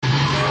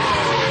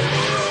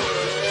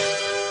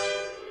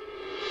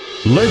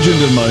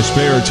Legend in My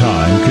Spare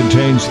Time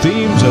contains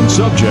themes and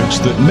subjects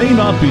that may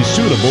not be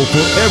suitable for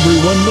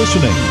everyone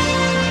listening.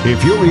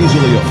 If you're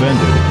easily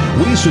offended,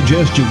 we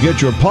suggest you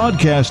get your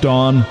podcast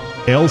on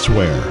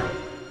elsewhere.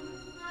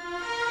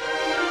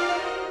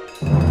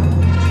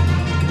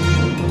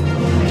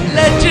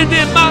 Legend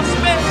in My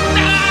Spare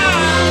Time,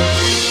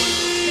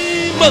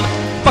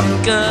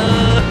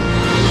 motherfucker.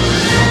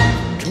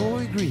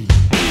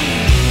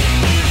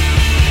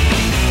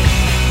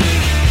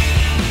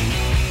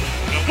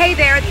 Hey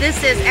there,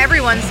 this is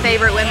everyone's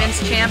favorite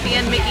women's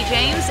champion, Mickie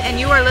James, and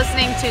you are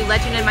listening to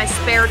Legend in My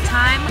Spare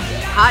Time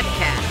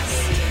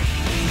podcast.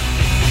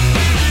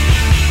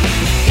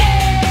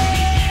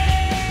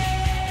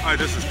 Hi,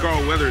 this is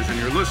Carl Weathers, and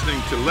you're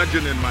listening to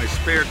Legend in My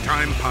Spare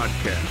Time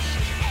podcast.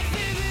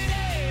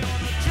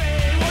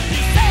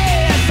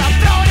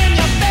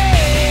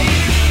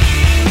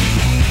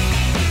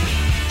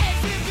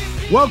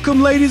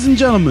 Welcome, ladies and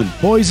gentlemen,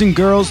 boys and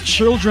girls,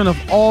 children of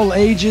all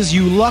ages,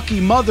 you lucky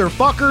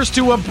motherfuckers,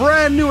 to a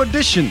brand new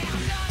edition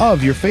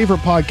of your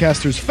favorite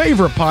podcaster's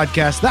favorite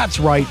podcast.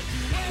 That's right,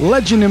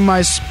 Legend in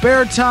My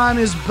Spare Time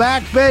is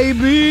back,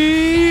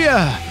 baby.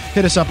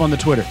 Hit us up on the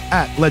Twitter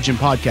at Legend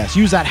Podcast.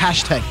 Use that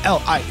hashtag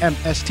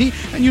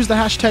LIMST and use the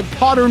hashtag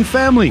Podern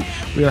Family.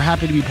 We are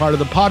happy to be part of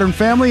the Podern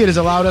Family. It has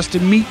allowed us to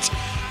meet,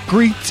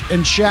 greet,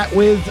 and chat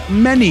with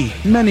many,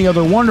 many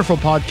other wonderful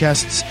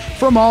podcasts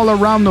from all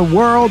around the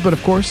world. But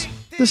of course,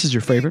 this is your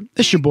favorite.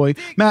 It's your boy,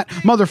 Matt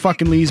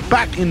motherfucking Lees,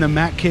 back in the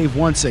Matt Cave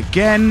once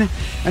again.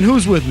 And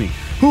who's with me?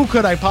 Who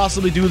could I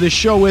possibly do this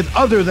show with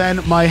other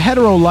than my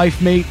hetero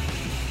life mate,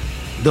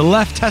 the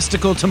left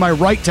testicle to my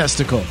right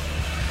testicle?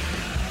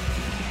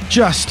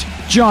 Just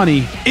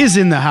Johnny is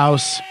in the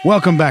house.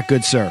 Welcome back,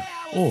 good sir.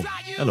 Oh,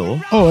 hello.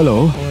 Oh,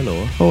 hello. Oh,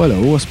 hello. Oh,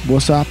 hello.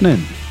 What's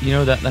happening? You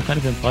know, that kind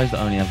of implies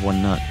that I only have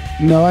one nut.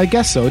 No, I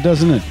guess so,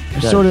 doesn't it?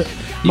 It does. Sort of.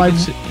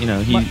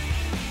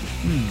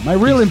 My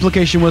real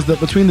implication was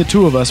that between the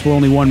two of us, we're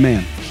only one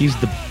man. He's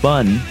the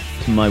bun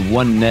to my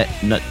one nut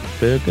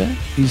burger.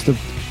 He's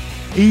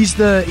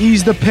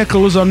the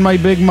pickles on my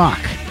Big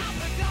Mac.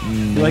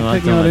 You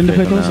like picking out into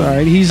pickles? No. All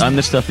right, I'm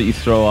the stuff that you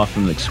throw off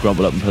and like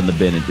scrumble up and put in the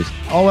bin and just.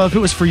 Oh well, if it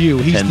was for you,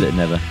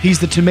 he's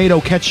the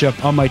tomato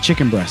ketchup on my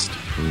chicken breast.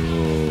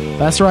 Ooh.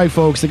 That's right,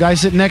 folks. The guy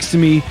sitting next to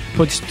me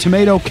puts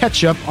tomato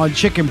ketchup on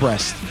chicken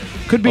breast.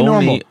 Could be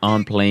only normal.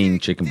 On plain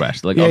chicken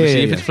breast. Like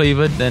obviously, if it's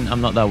flavored, then I'm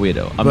not that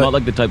weirdo. I'm not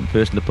like the type of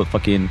person to put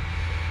fucking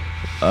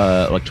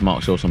like tomato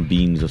sauce on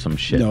beans or some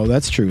shit. No,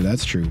 that's true.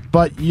 That's true.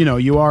 But you know,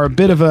 you are a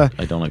bit of a.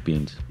 I don't like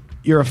beans.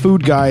 You're a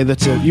food guy.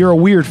 You're a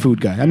weird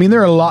food guy. I mean,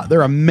 there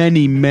are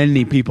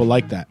many people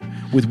like that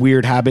with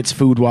weird habits,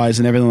 food wise,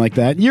 and everything like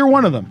that. You're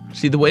one of them.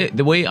 See, the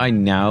way I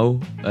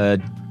now, I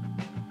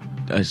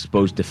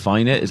suppose,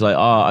 define it is like,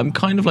 I'm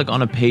kind of like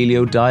on a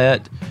paleo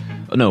diet.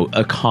 No,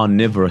 a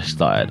carnivorous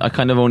diet. I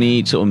kind of only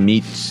eat sort of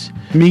meat,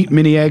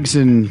 mini eggs,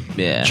 and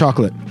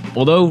chocolate.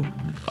 Although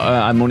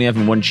I'm only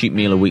having one cheat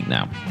meal a week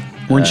now.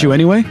 Weren't you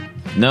anyway?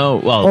 No,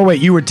 well... Oh,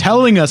 wait, you were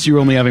telling us you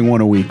were only having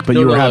one a week, but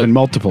you were having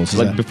multiples.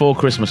 Like, before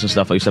Christmas and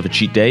stuff, I used to have a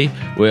cheat day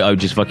where I would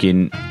just I'd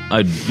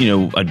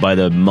buy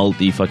the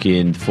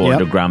multi-fucking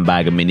 400-gram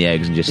bag of mini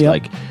eggs and just,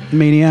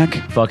 Maniac.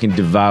 fucking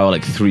devour,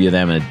 like, 3 of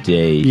them in a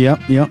day. Yep.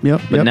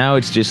 But now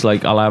it's just,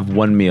 like, I'll have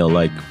one meal,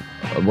 like,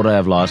 what did I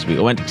have last week?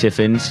 I went to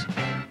Tiffin's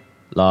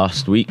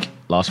last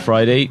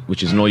Friday,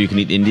 which is an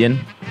all-you-can-eat Indian.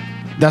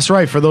 That's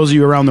right. For those of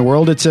you around the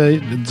world, it's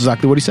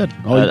exactly what he said.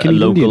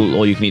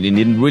 All-you-can-eat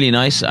Indian. Really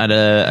nice. I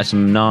had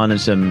some naan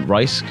and some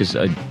rice because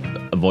I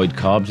avoid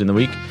carbs in the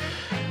week.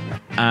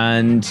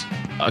 And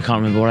I can't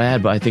remember what I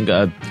had, but I think...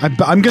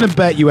 I'm going to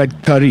bet you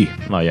had curry.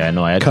 Oh, yeah,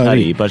 no, I had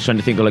curry. But I was trying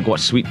to think of like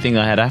what sweet thing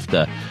I had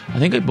after. I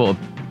think I bought...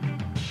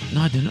 No,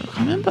 I don't know. I can't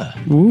remember.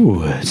 Ooh,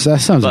 that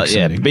sounds exciting.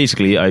 Yeah,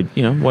 basically,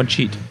 one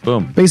cheat.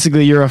 Boom.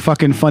 Basically, you're a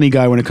fucking funny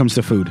guy when it comes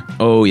to food.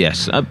 Oh,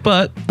 yes.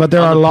 But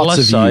there are lots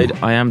of side, you.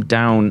 I am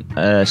down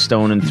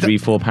stone and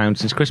 3-4 pounds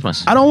since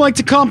Christmas. I don't like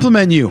to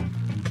compliment you,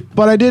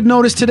 but I did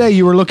notice today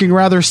you were looking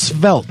rather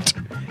svelte.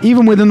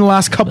 Even within the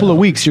last couple of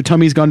weeks, your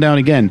tummy's gone down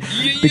again.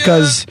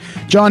 Because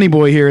Johnny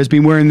Boy here has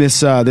been wearing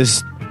this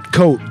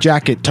coat,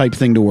 jacket type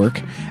thing to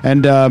work.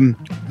 And,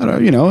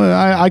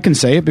 I can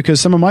say it because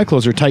some of my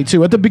clothes are tight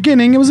too. At the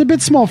beginning, it was a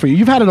bit small for you.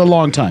 You've had it a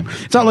long time.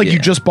 It's not like you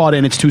just bought it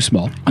and it's too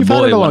small. I You've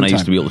bought had it a long when I time.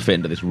 used to be able to fit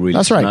into this really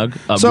That's right. snug.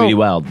 Really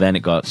well. Then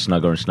it got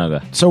snugger and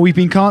snugger. So we've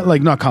been,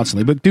 not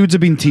constantly, but dudes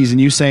have been teasing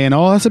you saying,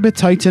 oh, that's a bit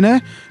tight in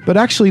it. But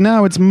actually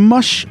now it's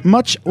much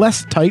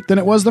less tight than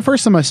it was the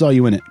first time I saw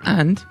you in it.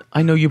 And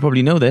I know you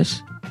probably know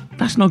this.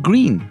 That's not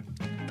green.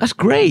 That's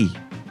grey.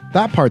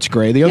 That part's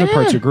grey. The other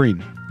parts are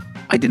green.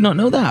 I did not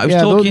know that. I was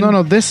talking...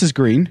 No, this is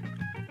green.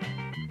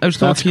 I was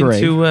talking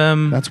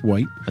to... That's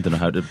white. I don't know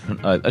how to...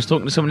 I was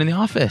talking to someone in the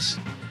office.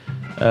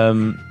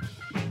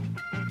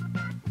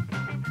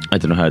 I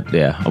don't know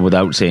how,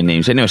 without saying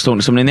names. Anyway, I was talking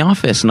to someone in the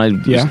office and I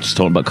was just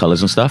talking about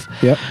colours and stuff.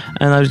 Yep.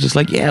 And I was just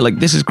like, like,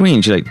 this is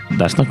green. She's like,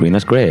 that's not green,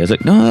 that's grey. I was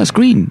like, no, that's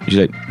green. She's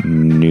like,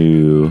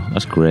 no,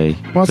 that's grey.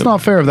 Well, it's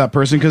not fair of that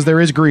person because there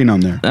is green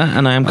on there.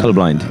 And I am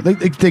colourblind.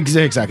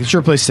 Exactly. It's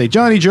your place to say,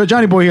 Johnny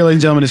Boy here, ladies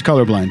and gentlemen, is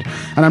colorblind.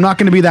 And I'm not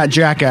going to be that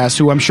jackass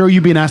who I'm sure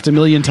you've been asked a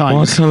million times.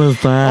 What colour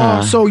is that?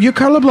 Oh, so you're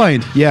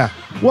colorblind? Yeah.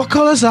 What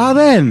colors are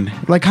then?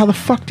 Like, how the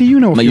fuck do you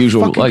know if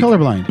you're fucking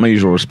colorblind? My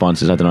usual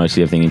response is, I don't know, I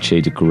see everything in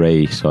shades of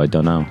grey, so I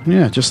don't know.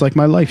 Yeah, just like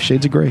my life,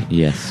 shades of grey.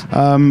 Yes.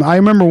 I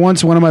remember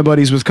once one of my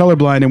buddies was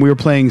colorblind and we were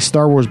playing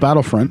Star Wars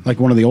Battlefront, like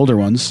one of the older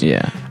ones.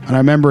 Yeah. And I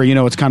remember,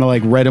 it's kind of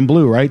like red and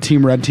blue, right?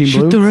 Team red, team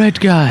blue. Shoot the red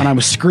guy. And I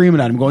was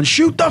screaming at him, going,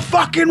 shoot the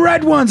fucking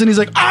red ones. And he's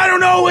like, I don't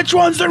know which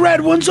ones the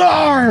red ones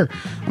are.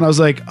 And I was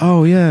like,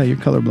 oh, yeah, you're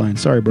colorblind.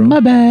 Sorry, bro. My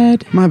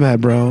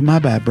bad, bro.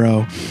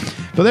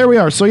 But there we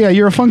are. So, yeah,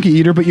 you're a funky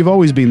eater, but you've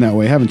always been that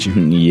way, haven't you?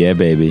 Yeah,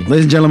 baby.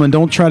 Ladies and gentlemen,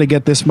 don't try to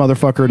get this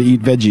motherfucker to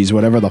eat veggies,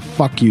 whatever the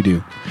fuck you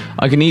do.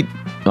 I can eat.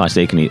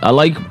 I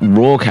like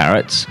raw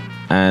carrots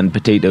and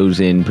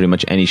potatoes in pretty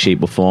much any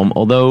shape or form,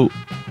 although...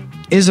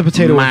 Is a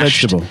potato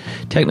mashed, a vegetable?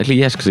 Technically,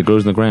 yes, because it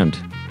grows in the ground.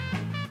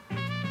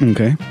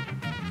 Okay.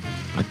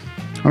 I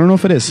don't know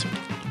if it is.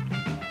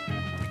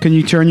 Can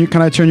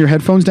I turn your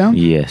headphones down?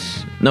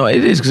 Yes. No,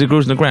 it is, because it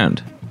grows in the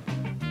ground.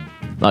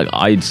 Like,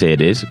 I'd say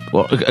it is.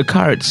 Well, a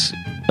carrot's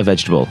a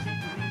vegetable.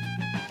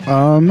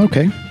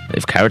 Okay.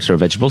 If carrots are a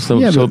vegetable, so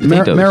but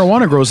potatoes.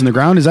 Marijuana grows in the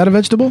ground. Is that a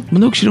vegetable?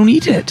 Well, no, because you don't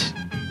eat it.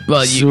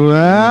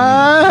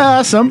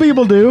 Well, some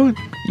people do.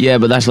 Yeah,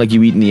 but that's like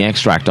you eating the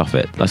extract of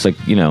it. That's like,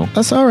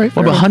 That's all right.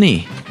 What about honey?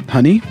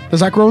 Honey? Does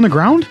that grow in the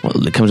ground?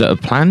 Well, it comes out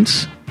of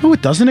plants. No,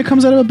 it doesn't. It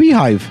comes out of a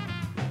beehive.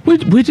 Where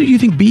do you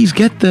think bees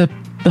get the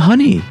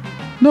honey?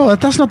 No,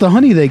 that's not the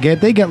honey they get.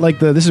 They get like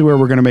this is where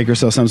we're going to make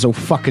ourselves sound so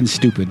fucking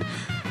stupid.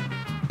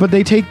 But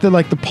they take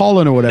the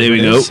pollen or whatever. There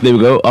we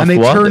go. Off and they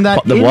what? turn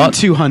that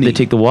into honey. They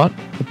take the what?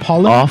 The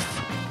pollen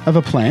off of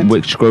a plant,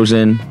 which grows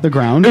in the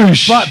ground.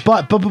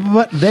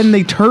 But then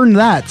they turn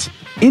that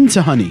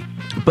into honey.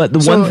 But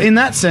in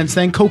that sense,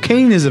 then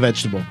cocaine is a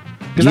vegetable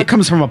because that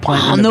comes from a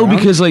plant. Oh no,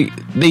 because like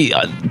they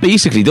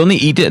basically don't they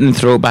eat it and then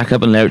throw it back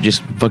up and let it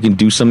just fucking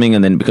do something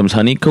and then it becomes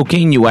honey.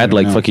 Cocaine, you add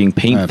like fucking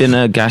paint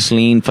thinner,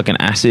 gasoline, fucking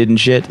acid and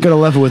shit. Gotta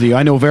level with you.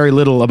 I know very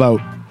little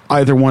about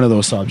either one of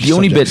those subjects. The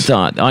only bit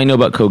that I know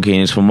about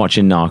cocaine is from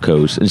watching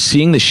Narcos and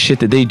seeing the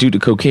shit that they do to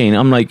cocaine.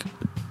 I'm like,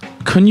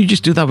 couldn't you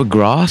just do that with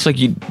grass? Like,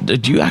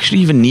 do you actually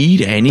even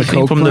need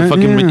anything from the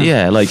fucking...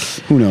 Yeah, like...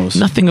 Who knows?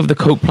 Nothing of the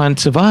coke plant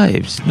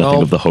survives.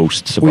 Nothing of the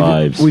host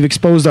survives. We've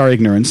exposed our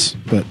ignorance,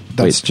 but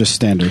that's just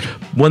standard.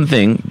 One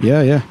thing...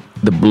 Yeah.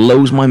 That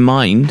blows my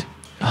mind,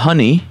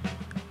 honey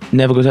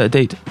never goes out of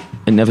date.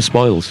 It never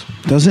spoils.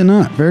 Does it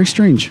not? Very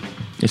strange.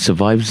 It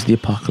survives the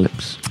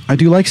apocalypse. I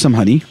do like some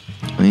honey.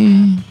 Have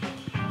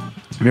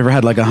you ever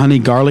had like a honey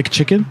garlic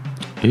chicken?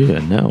 Yeah,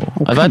 no.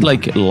 I've had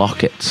like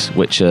lockets,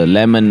 which are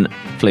lemon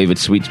flavored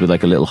sweets with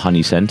like a little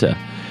honey center,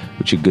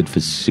 which are good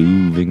for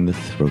soothing the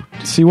throat.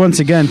 See, once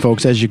again,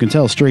 folks, as you can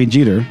tell, strange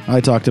eater.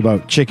 I talked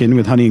about chicken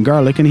with honey and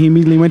garlic, and he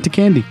immediately went to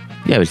candy.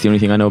 Yeah, it's the only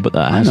thing I know about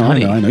that.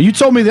 I know. You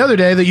told me the other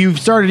day that you've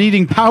started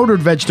eating powdered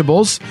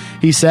vegetables,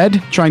 he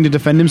said, trying to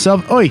defend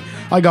himself. Oi,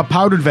 I got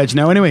powdered veg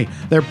now anyway.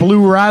 They're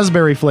blue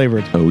raspberry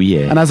flavored. Oh,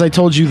 yeah. And as I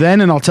told you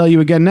then, and I'll tell you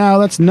again now,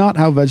 that's not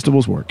how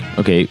vegetables work.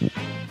 Okay,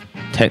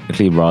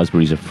 technically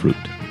raspberries are fruit.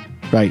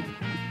 Right.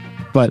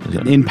 But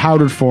in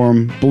powdered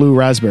form, blue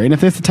raspberry. And if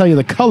they have to tell you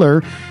the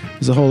color,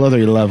 there's a whole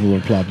other level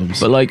of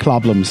problems. But like...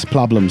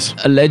 Problems.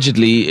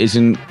 Allegedly,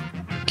 isn't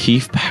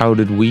keef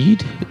powdered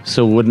weed?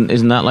 So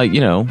isn't that like,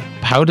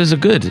 powders are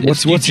good.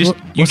 What's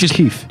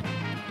keef?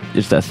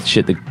 It's that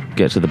shit that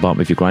gets to the bottom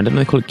if you grind it. And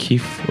they call it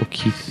keef or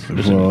keef.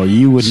 Well,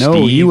 you would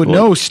know. You would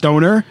know,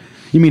 stoner.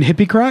 You mean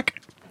hippie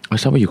crack?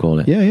 Is that what you call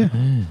it? Yeah.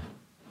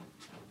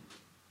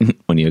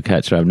 When your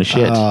cats are having a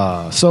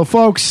shit. So,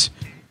 folks,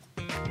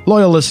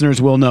 loyal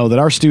listeners will know that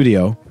our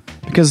studio,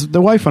 because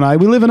the wife and I,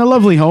 we live in a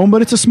lovely home,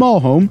 but it's a small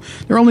home.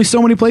 There are only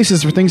so many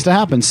places for things to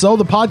happen. So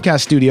the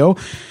podcast studio,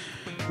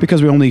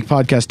 because we only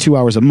podcast 2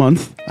 hours a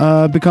month,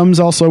 becomes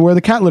also where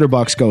the cat litter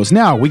box goes.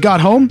 Now, we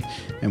got home,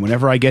 and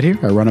whenever I get here,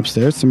 I run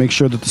upstairs to make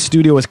sure that the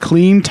studio is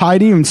clean,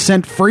 tidy, and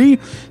scent-free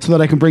so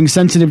that I can bring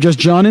Sensitive Just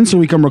John in so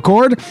we can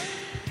record.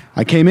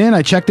 I came in,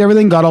 I checked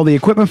everything, got all the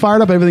equipment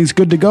fired up, everything's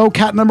good to go.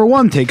 Cat number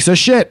 1 takes a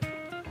shit.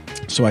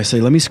 So I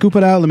say, let me scoop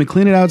it out, let me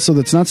clean it out so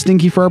that it's not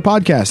stinky for our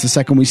podcast. The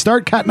second we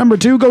start, cat number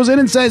 2 goes in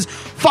and says,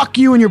 fuck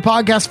you and your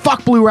podcast,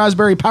 fuck blue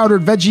raspberry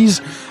powdered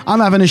veggies, I'm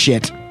having a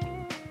shit.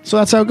 So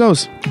that's how it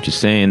goes. Just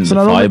saying, the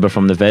fiber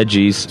from the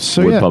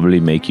veggies would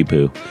probably make you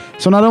poo.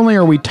 So not only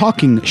are we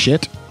talking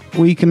shit,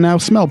 we can now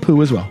smell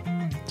poo as well.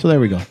 So there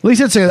we go. At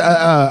least it's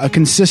a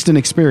consistent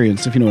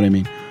experience, if you know what I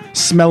mean.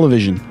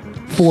 Smell-o-vision.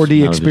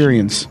 4D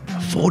experience.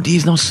 4D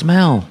is not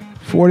smell.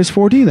 What is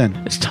 4D then?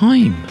 It's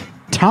time.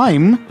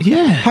 Time?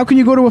 Yeah. How can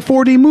you go to a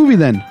 4D movie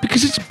then?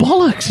 Because it's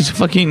bollocks.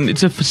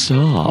 It's a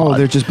facade. Oh,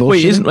 they're just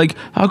bullshit. Wait, isn't like,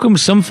 how come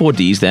some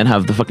 4Ds then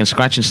have the fucking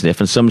scratch and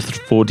sniff and some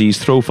 4Ds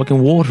throw fucking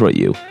water at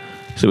you?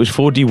 So it was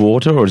 4D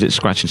water, or is it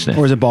scratch and sniff?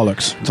 Or is it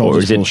bollocks? It's all Or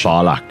just is it bullshit.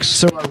 bollocks?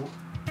 So,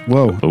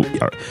 whoa. Oh.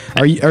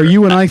 Are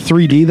you and I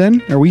 3D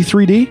then? Are we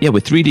 3D? Yeah,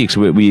 we're 3D because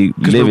we live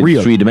we're in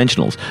real. 3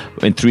 dimensionals.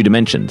 In 3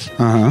 dimensions.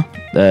 Uh-huh.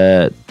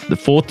 The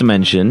fourth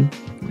dimension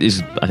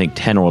is, I think,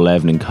 10 or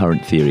 11 in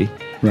current theory.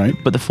 Right.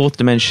 But the fourth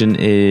dimension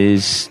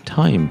is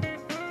time.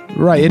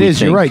 Right, it We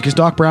is. You're think. right, because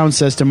Doc Brown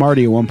says to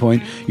Marty at one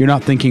point, you're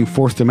not thinking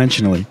fourth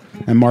dimensionally.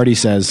 And Marty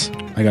says,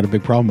 I got a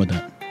big problem with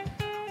that.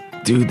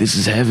 Dude, this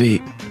is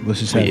heavy.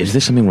 This is Wait, heavy. is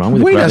there something wrong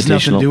with Weight the has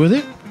nothing to gravitational? do with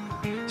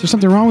it. Is there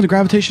something wrong with the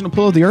gravitational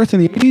pull of the Earth in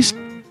the 80s?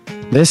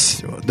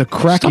 The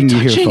cracking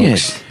Stop you hear, touching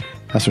folks. it.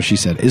 That's what she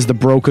said. Is the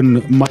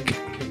broken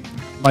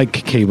mic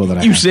cable that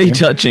I You have say here.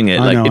 touching it.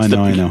 I like know, it's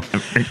I know.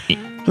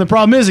 The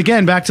problem is,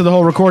 again, back to the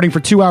whole recording for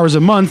 2 hours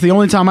a month, the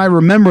only time I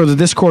remember that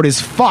Discord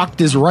is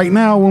fucked is right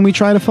now when we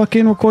try to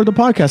fucking record the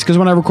podcast. Because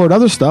when I record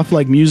other stuff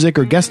like music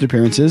or guest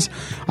appearances,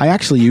 I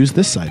actually use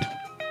this side.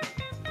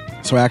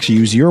 So I actually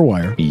use your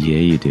wire. Yeah,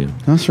 you do.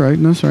 That's right.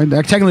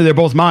 Technically, they're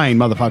both mine,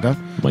 motherfucker.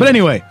 But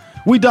anyway,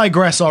 we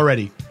digress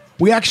already.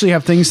 We actually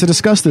have things to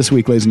discuss this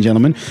week, ladies and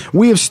gentlemen.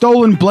 We have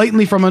stolen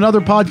blatantly from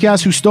another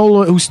podcast who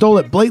stole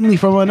it blatantly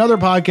from another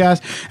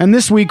podcast. And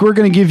this week, we're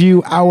going to give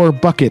you our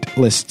bucket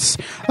lists.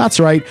 That's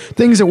right.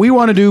 Things that we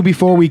want to do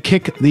before we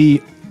kick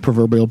the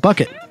proverbial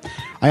bucket.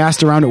 I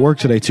asked around at work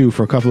today, too,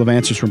 for a couple of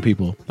answers from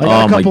people.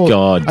 Oh, my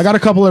God. I got a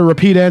couple of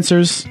repeat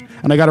answers,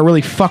 and I got a really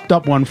fucked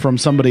up one from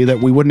somebody that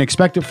we wouldn't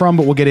expect it from,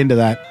 but we'll get into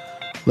that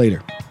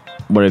later.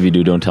 Whatever you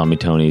do, don't tell me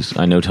Tony's.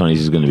 I know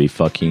Tony's is going to be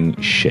fucking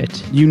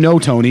shit. You know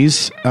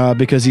Tony's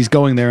because he's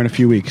going there in a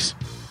few weeks.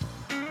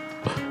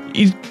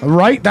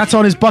 Right? That's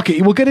on his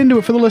bucket. We'll get into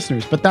it for the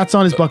listeners, but that's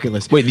on his bucket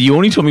list. Wait, you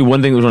only told me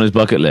one thing that was on his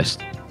bucket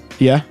list.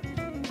 Yeah?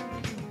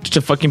 Just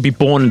to fucking be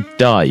born and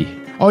die.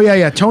 Oh,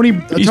 yeah. Tony.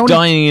 He's Tony,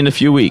 dying in a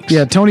few weeks.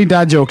 Yeah, Tony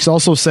Dad Jokes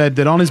also said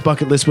that on his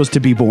bucket list was to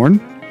be born,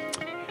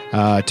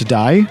 to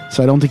die.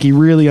 So I don't think he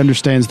really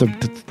understands the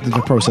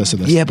process of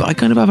this. Yeah, but I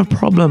kind of have a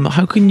problem.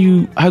 How can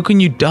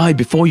you die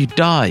before you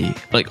die?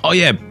 Like, oh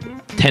yeah,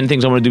 10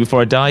 things I want to do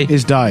before I die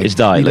Is die. He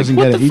doesn't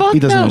get it. The fuck? He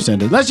doesn't No.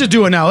 understand it. Let's just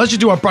do it now. Let's just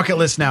do our bucket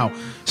list now.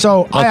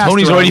 So I asked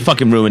Tony's around- already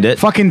fucking ruined it.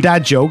 Fucking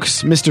Dad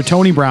Jokes, Mr.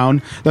 Tony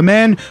Brown, the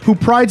man who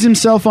prides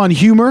himself on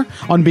humor,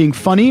 on being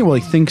funny. Well,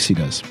 he thinks he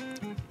does.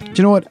 Do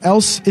you know what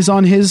else is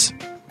on his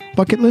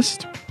bucket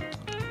list?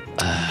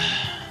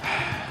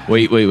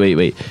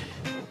 Wait.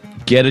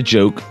 Get a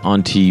joke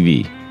on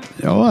TV.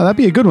 Oh, well, that'd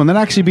be a good one.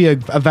 That'd actually be a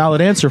valid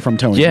answer from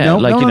Tony. Yeah, no,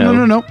 like, no, you no,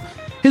 know. no.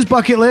 His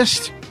bucket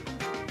list: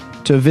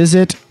 to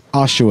visit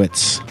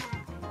Auschwitz.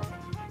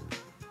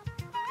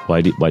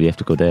 Why do you have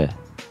to go there?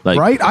 Like,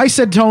 Right? I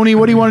said, Tony,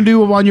 what do you want to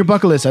do on your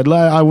bucket list?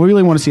 I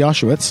really want to see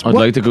Auschwitz. I'd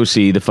What? like to go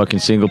see the fucking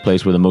single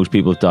place where the most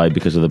people have died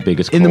because of the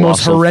biggest In the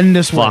most colossal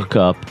horrendous way. fuck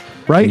up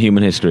Right? in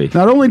human history.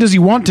 Not only does he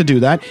want to do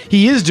that,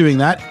 he is doing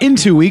that in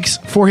 2 weeks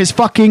for his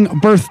fucking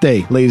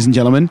birthday, ladies and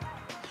gentlemen.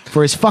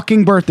 For his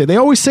fucking birthday. They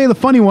always say the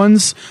funny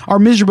ones are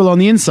miserable on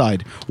the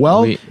inside.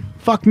 Well, Wait.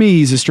 fuck me,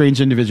 he's a strange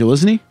individual,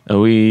 isn't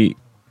he?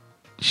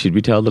 Should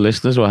we tell the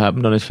listeners what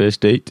happened on his first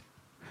date?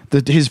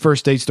 His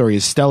first date story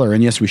is stellar,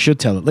 and yes, we should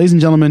tell it. Ladies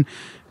and gentlemen,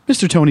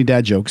 Mr. Tony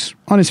Dad Jokes,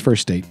 on his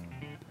first date,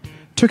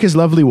 took his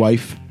lovely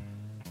wife.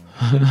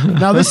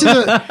 Now, this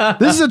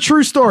is a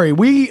true story.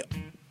 We're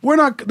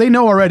not. They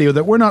know already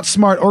that we're not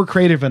smart or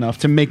creative enough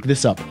to make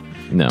this up.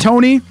 No.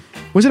 Tony,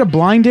 was it a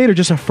blind date or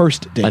just a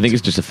first date? I think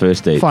it's just a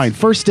first date. Fine.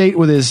 First date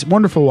with his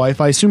wonderful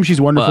wife. I assume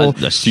she's wonderful.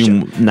 Well,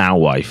 assume now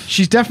wife.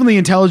 She's definitely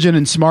intelligent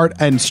and smart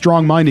and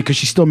strong-minded because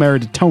she's still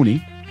married to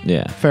Tony.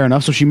 Yeah. Fair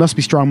enough. So she must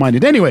be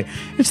strong-minded. Anyway,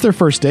 it's their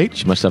first date.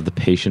 She must have the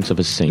patience of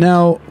a saint.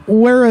 Now,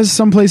 whereas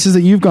some places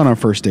that you've gone on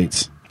first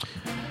dates?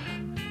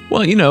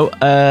 Well,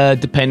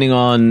 depending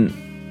on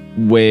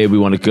where we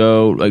want to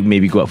go, like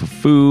maybe go out for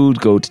food,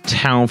 go to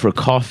town for a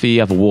coffee,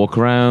 have a walk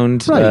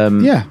around. Right,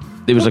 yeah.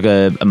 There was like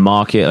a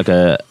market, like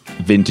a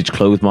vintage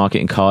clothes market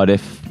in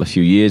Cardiff a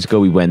few years ago.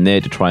 We went there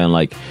to try on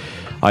like,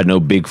 I don't know,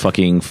 big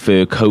fucking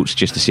fur coats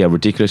just to see how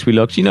ridiculous we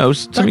looked.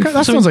 Something,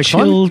 That sounds like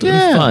chilled fun.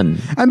 and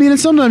fun. I mean, and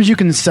sometimes you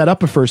can set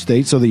up a first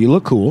date so that you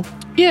look cool.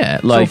 Yeah,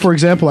 like So, for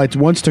example, I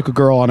once took a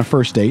girl on a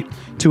first date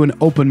to an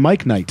open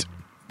mic night.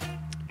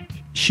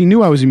 She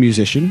knew I was a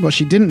musician. What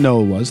she didn't know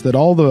was that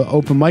all the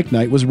open mic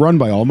night was run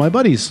by all my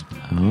buddies.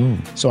 Oh.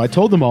 So I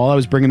told them all I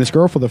was bringing this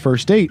girl for the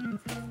first date.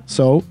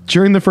 So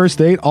during the first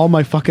date, all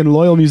my fucking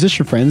loyal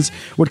musician friends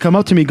would come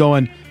up to me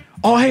going,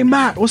 "Oh, hey,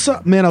 Matt, what's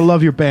up? Man, I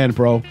love your band,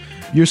 bro.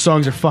 Your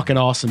songs are fucking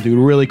awesome, dude.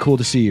 Really cool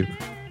to see you."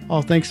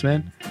 "Oh, thanks,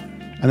 man."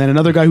 And then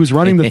another guy who's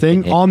running the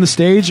thing on the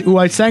stage, who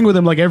I sang with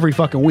him like every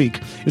fucking week,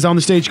 is on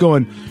the stage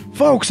going,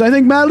 "Folks, I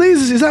think Matt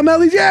Lees is that Matt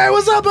Lees? Yeah,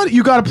 what's up, buddy?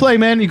 You got to play,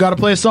 man. You got to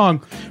play a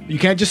song. You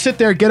can't just sit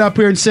there, get up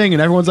here and sing."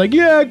 And everyone's like,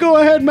 "Yeah, go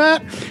ahead,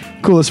 Matt."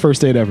 Coolest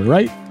first date ever,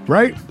 right?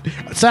 Right?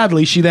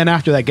 Sadly, she then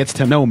after that gets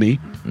to know me,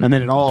 and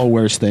then it all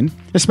wears thin.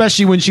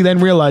 Especially when she then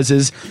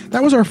realizes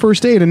that was our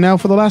first date, and now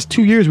for the last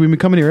 2 years we've been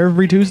coming here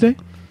every Tuesday.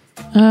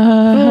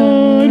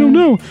 I don't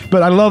know.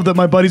 But I love that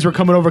my buddies were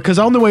coming over because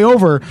on the way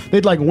over,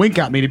 they'd like wink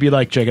at me to be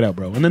like, "Check it out,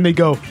 bro." And then they'd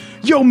go,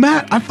 "Yo,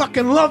 Matt, I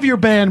fucking love your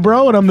band,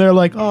 bro." And I'm there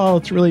like, "Oh,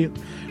 it's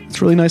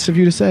It's really nice of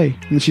you to say.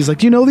 And she's like,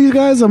 do you know these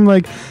guys? I'm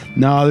like,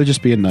 no, they're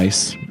just being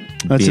nice.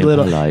 That's Being a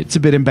little. polite. It's a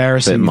bit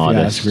embarrassing. Bit if you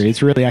modest. ask me.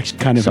 It's really actually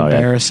kind of Sorry,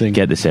 embarrassing. I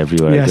get this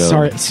everywhere Yeah, I go.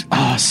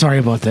 sorry. Sorry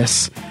about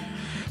this.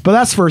 But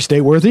that's first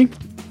date worthy.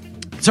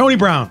 Tony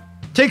Brown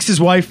takes his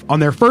wife on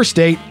their first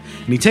date,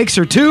 and he takes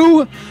her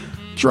to,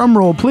 drum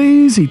roll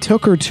please, he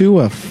took her to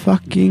a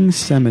fucking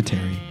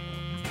cemetery.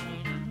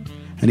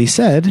 And he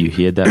said, You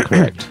heard that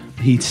correct.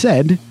 he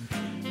said,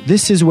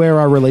 this is where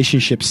our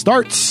relationship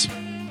starts,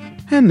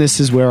 and this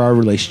is where our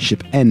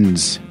relationship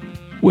ends.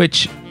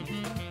 Which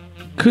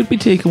could be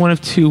taken one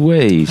of two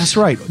ways. That's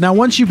right. Now,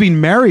 once you've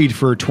been married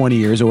for 20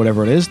 years or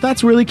whatever it is,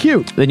 that's really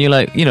cute. Then you're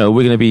like, we're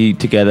going to be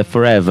together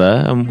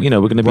forever, and we're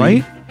going to be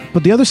Right?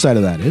 But the other side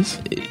of that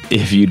is,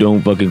 If you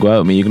don't fucking go out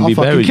with me, you can I'll be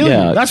fucking buried. kill you.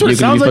 Yeah, That's what you're it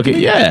gonna sounds be like to fucking,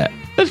 me. Yeah,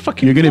 that's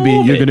fucking. you're love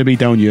going it. to be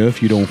down here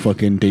if you don't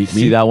fucking date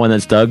me. See that one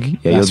that's Doug?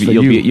 Yeah, That's for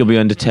you'll you. be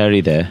under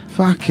Terry there.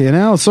 Fucking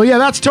hell. So yeah,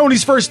 that's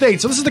Tony's first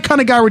date. So this is the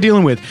kind of guy we're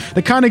dealing with.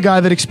 The kind of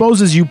guy that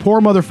exposes you poor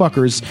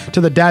motherfuckers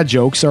to the dad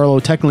jokes, although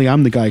technically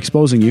I'm the guy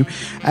exposing you.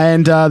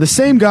 And the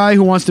same guy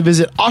who wants to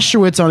visit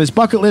Auschwitz on his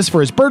bucket list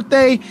for his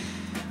birthday.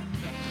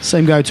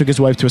 Same guy who took his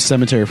wife to a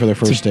cemetery for their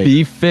first date.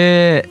 Be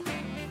fair,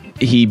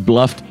 he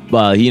bluffed.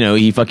 Well,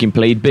 he fucking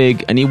played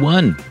big and he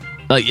won.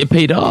 Like, it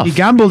paid off. He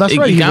gambled, that's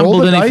right. He rolled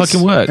gambled the and it dice,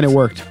 fucking worked. And it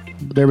worked.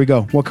 There we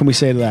go. What can we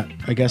say to that?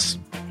 I guess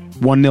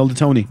 1-0 to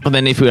Tony. But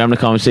then if we were having a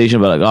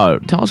conversation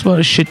about tell us about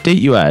a shit date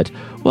you had.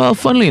 Well,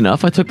 funnily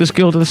enough, I took this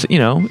girl to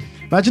the,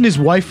 Imagine his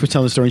wife was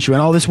telling the story and she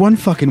went, this one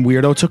fucking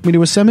weirdo took me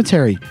to a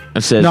cemetery.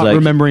 and says Not like,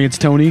 remembering it's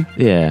Tony.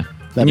 yeah.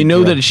 That'd And be you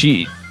know great. that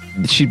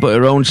she put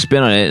her own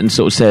spin on it and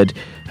sort of said,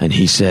 and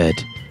he said,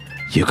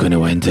 you're going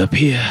to end up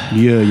here.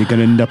 Yeah, you're going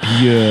to end up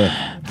here.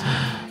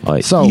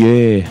 Like, So-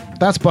 yeah.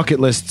 That's bucket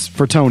lists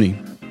for Tony.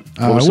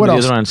 What were some of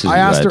the other answers I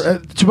you asked had? her.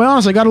 To be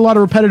honest, I got a lot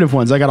of repetitive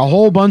ones. I got a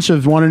whole bunch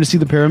of wanting to see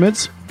the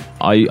pyramids.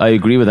 I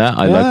agree with that.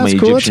 I like my that's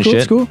cool, Egyptian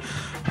that's cool, shit.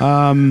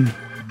 That's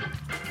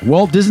cool.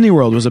 Walt Disney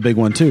World was a big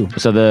one too.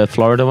 So the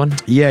Florida one?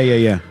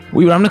 Yeah.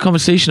 We were having a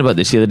conversation about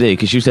this the other day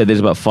because you said there's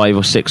about 5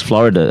 or 6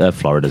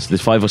 Floridas.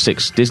 There's 5 or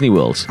 6 Disney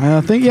Worlds.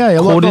 I think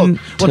well, According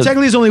to-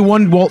 technically there's only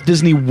one Walt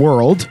Disney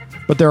World,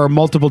 but there are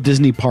multiple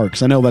Disney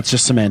parks. I know that's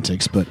just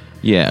semantics, but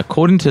Yeah,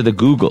 according to the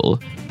Google,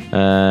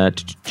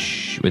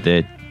 with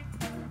the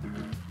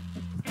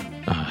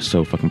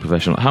so fucking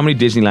professional. How many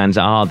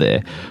Disneylands are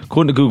there?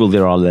 According to Google,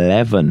 there are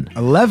 11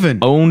 11.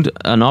 owned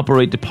and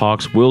operated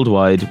parks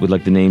worldwide with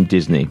like the name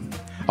Disney.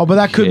 Oh, but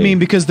that could Okay. mean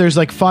because there's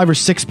like 5 or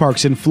 6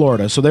 parks in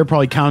Florida, so they're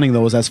probably counting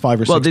those as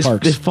 5 or 6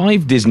 parks. There's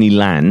 5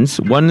 Disneylands.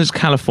 1 is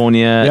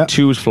California, Yep.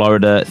 2 is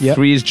Florida, Yep.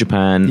 3 is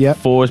Japan, Yep.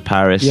 4 is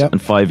Paris, Yep.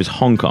 and 5 is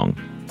Hong Kong.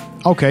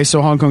 Okay,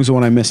 so Hong Kong's the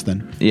one I missed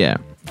then. Yeah.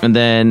 And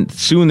then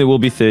soon there will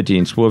be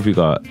 13. So what have we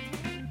got?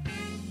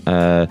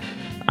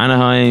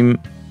 Anaheim,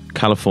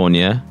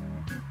 California.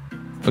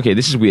 Okay,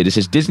 this is weird. It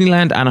says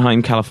Disneyland,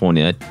 Anaheim,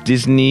 California.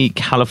 Disney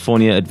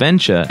California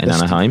Adventure in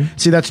Anaheim.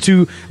 See, that's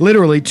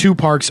literally two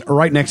parks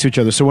right next to each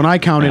other. So when I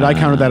counted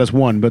that as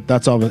one, but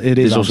that's all. It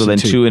is There's also then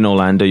obviously 2 in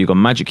Orlando. You've got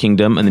Magic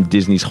Kingdom and then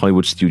Disney's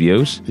Hollywood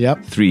Studios.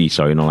 Yep. 3,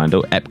 sorry, in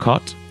Orlando.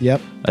 Epcot.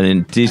 Yep. And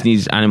then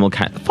Disney's Animal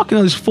Cat. Fucking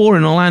hell, there's 4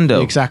 in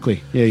Orlando.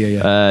 Exactly. Yeah. You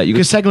got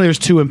Because technically there's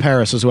 2 in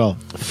Paris as well.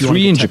 if you wanna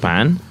 3 get in technical.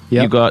 Japan.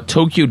 Yep. You've got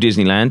Tokyo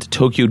Disneyland,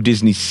 Tokyo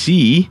Disney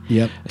Sea.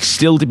 Yep.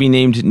 Still to be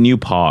named new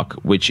park,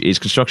 which is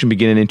construction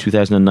beginning in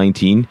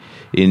 2019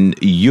 in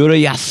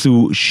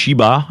Urayasu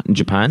Shiba in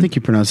Japan. I think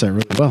you pronounced that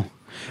really well.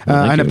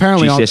 Thank And you.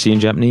 apparently, GCSE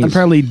in Japanese.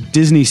 apparently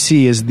Disney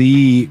Sea is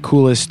the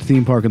coolest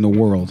theme park in the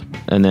world.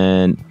 And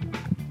then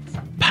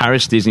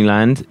Paris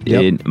Disneyland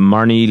Yep. in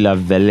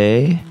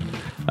Marne-la-Vallée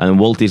and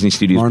Walt Disney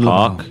Studios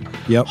Marne-la-Vallée. Park.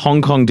 Yep.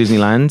 Hong Kong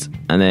Disneyland,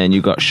 and then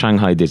you've got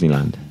Shanghai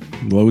Disneyland.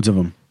 Loads of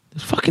them.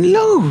 There's fucking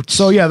loads.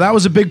 So yeah, that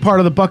was a big part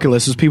of the bucket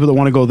list is people that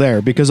want to go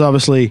there because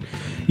obviously,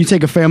 you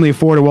take a family of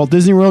 4 to Walt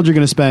Disney World, you're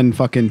going to spend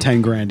fucking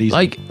 10 grand easy.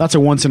 Like- that's a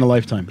once in a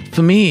lifetime.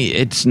 For me,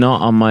 it's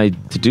not on my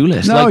to-do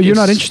list. No, Like, you're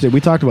not it's- interested. We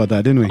talked about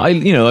that, didn't we?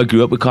 I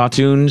grew up with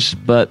cartoons,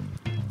 but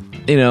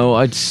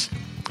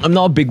I'm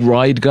not a big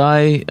ride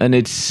guy, and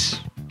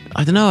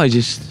I don't know.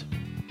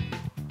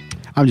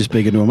 I'm just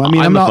big into them. I mean,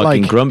 I'm I'm a not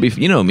fucking like grumpy.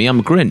 You know me, I'm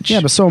a Grinch. yeah,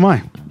 but so am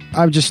I.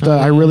 I'm just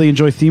I really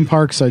enjoy theme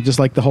parks. I just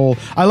like the whole.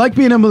 I like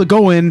being able to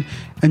go in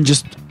and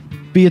just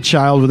be a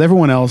child with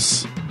everyone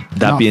else.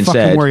 That not being fucking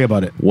said, worry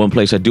about it. one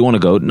place I do want to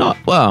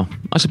go.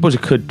 I suppose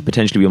it could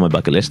potentially be on my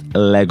bucket list.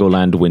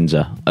 Legoland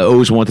Windsor. I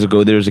always wanted to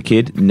go there as a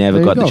kid. Never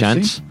There you got the go,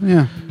 chance see?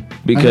 Yeah,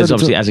 because I heard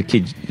obviously, it's as a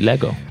kid,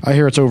 Lego. I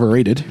hear it's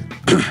overrated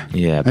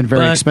Yeah, and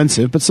very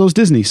expensive, but so's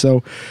Disney.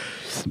 So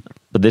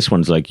But this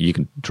one's like you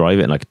can drive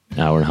it in like an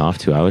hour and a half,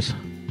 2 hours.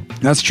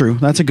 that's true.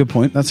 That's a good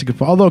point.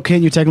 Although,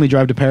 can't you technically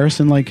drive to Paris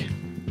in like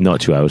Not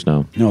 2 hours,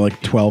 no. like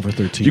 12 or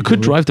 13? You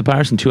could drive to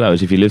Paris in 2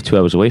 hours if you live 2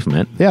 hours away from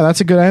it. Yeah, that's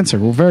a good answer.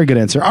 Well, very good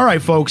answer. All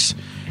right, folks.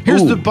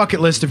 Here's Ooh. the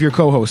bucket list of your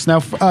co-hosts. Now,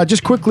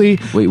 just quickly,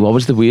 Wait, what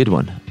was the weird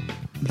one?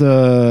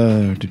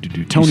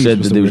 Tony's You said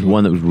was that the there was weird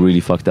one that was really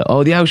fucked up.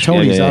 Oh, the Auschwitz.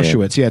 Tony's yeah.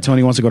 Auschwitz. Yeah,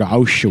 Tony wants to go to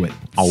Auschwitz.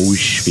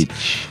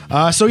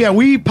 Auschwitz. So yeah,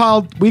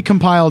 we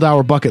compiled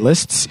our bucket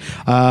lists.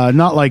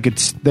 Not like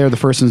they're the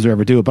first ones to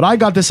ever do it, but I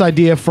got this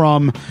idea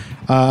from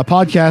a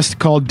podcast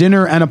called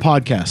Dinner and a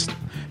Podcast.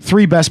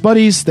 3 best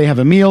buddies, they have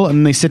a meal,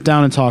 and they sit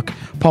down and talk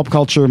pop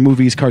culture,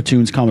 movies,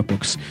 cartoons, comic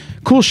books.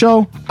 Cool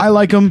show. I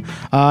like them.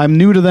 I'm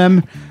new to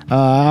them,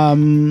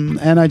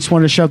 and I just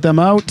wanted to shout them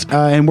out.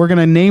 And we're going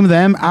to name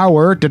them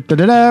our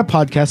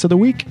podcast of the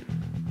week.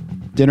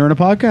 Dinner and a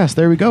Podcast.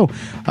 There we go.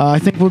 I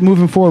think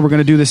moving forward, we're going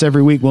to do this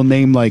every week. We'll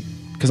name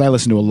because I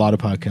listen to a lot of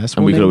podcasts.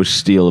 And we could always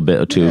steal a bit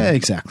or two. Yeah,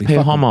 exactly. Pay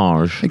Fuck 'em.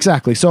 homage.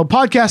 Exactly. So,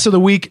 podcast of the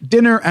week,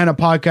 Dinner and a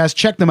Podcast.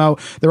 Check them out.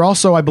 They're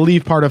also, I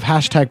believe, part of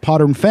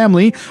 #Podern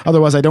Family.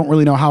 Otherwise, I don't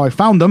really know how I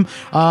found them.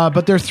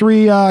 But they're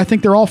 3. I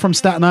think they're all from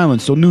Staten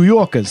Island. So, New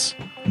Yorkers.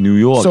 New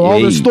York. So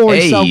all the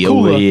stories sound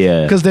cooler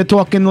Yeah. because they're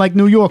talking like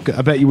New York.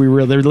 I bet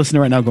you they're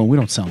listening right now, going, "We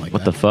don't sound like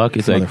What that." the fuck?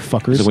 It's like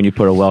Motherfuckers. when you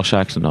put a Welsh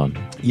accent on.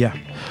 Yeah,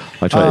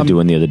 I tried to do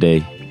one the other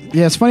day.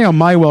 yeah. It's funny how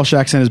my Welsh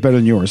accent is better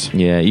than yours.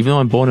 Yeah, even though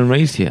I'm born and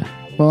raised here.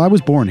 Well, I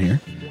was born here.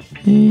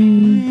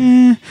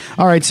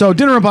 All right, so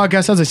Dinner and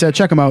Podcast, as I said,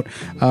 check them out.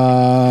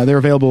 They're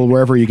available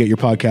wherever you get your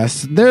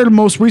podcasts. Their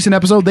most recent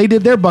episode, they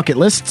did their bucket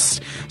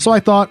lists. So I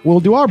thought we'll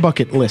do our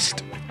bucket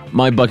list.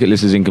 My bucket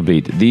list is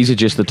incomplete. These are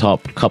just the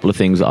top couple of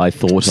things that I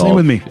thought of. Same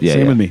with me. Yeah,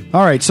 Same with me.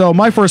 All right, so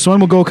my first one,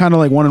 we'll go kind of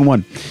like 1 and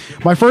 1.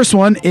 My first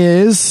one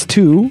is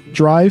to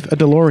drive a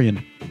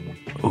DeLorean.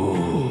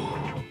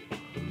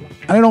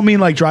 And I don't mean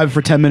like drive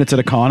for 10 minutes at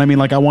a con. I mean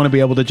like I want to be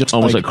able to just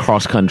Almost like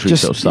cross-country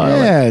sort of style.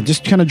 Yeah,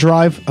 just kind of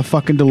drive a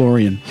fucking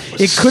DeLorean.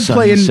 It could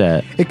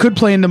Sunset.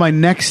 play into my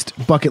next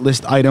bucket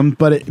list item,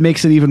 but it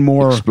makes it even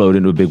more Explode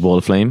into a big ball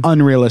of flame.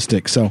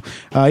 unrealistic. So,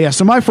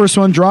 so my first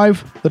one,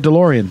 drive the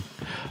DeLorean.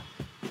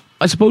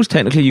 I suppose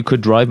technically you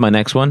could drive my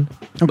next one.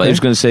 But I was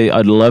going to say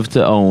I'd love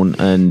to own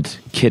and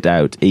kit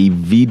out a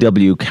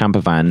VW camper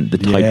van, the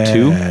Type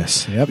 2.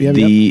 Yes. Yep.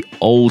 The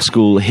old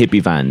school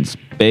hippie vans.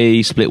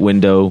 Bay, split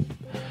window.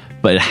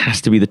 But it has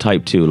to be the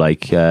Type 2.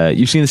 Like,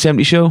 you've seen the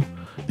 70 show?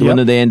 The one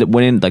that they end up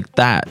winning? Like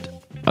that.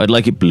 I'd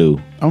like it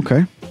blue.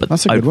 Okay. But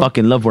That's a good I'd one.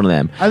 fucking love one of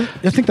them. I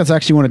think that's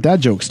actually one of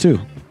Dad jokes, too.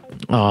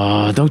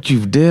 Oh, don't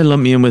you dare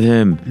lump me in with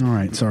him. All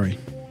right. Sorry.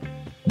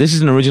 This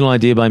is an original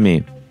idea by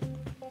me.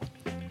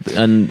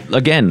 And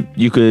again,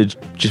 you could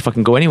just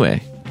fucking go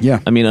anywhere. Yeah.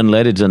 I mean,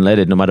 unleaded's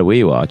unleaded no matter where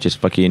you are. Just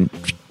fucking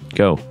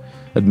go.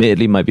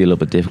 Admittedly, it might be a little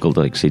bit difficult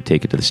to, like, say,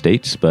 take it to the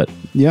States, but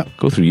Yeah.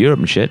 go through Europe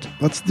and shit.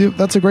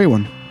 That's a great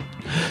one.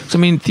 So,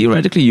 I mean,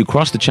 theoretically, you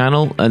cross the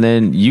channel and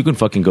then you can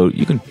fucking go.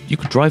 You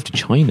could drive to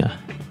China.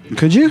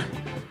 Could you?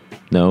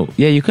 No.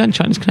 Yeah, you can.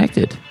 China's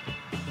connected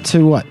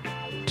To what?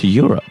 to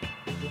Europe.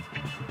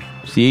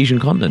 It's the Asian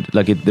continent.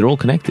 Like, they're all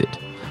connected.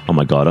 Oh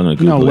my God, I'm going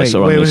to Google this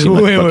or I'm going to see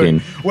my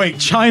fucking... Wait,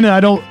 China, I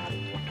don't...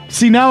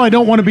 See, now I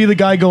don't want to be the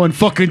guy going,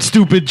 fucking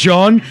stupid,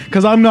 John,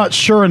 because I'm not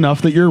sure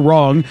enough that you're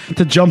wrong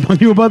to jump on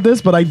you about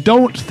this, but I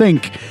don't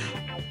think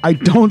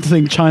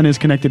China is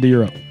connected to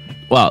Europe.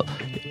 Well,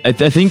 I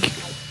think...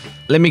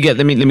 Let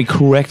me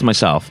correct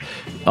myself.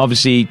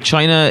 Obviously,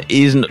 China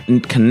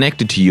isn't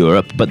connected to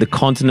Europe, but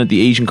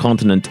the Asian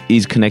continent,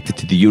 is connected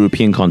to the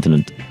European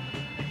continent.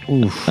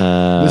 Oof.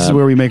 This is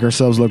where we make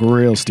ourselves look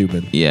real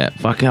stupid. Yeah,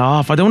 fucking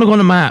off. I don't want to go on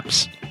the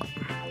maps.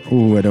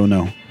 Ooh, I don't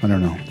know.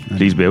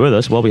 Please bear with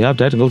us while we have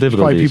technical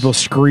difficulties. Probably people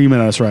screaming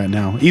at us right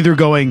now. Either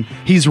going,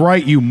 he's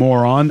right, you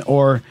moron,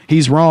 or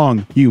he's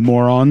wrong, you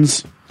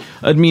morons.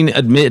 I mean,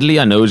 admittedly,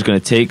 I know it's going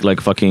to take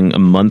like fucking a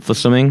month or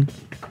something.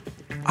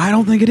 I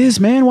don't think it is,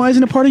 man. Why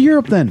isn't it part of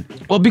Europe then?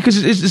 Well,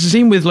 because it's the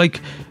same with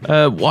like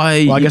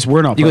why. Well, I guess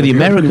we're not You got part the of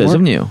Europe Americas, anymore.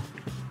 haven't you?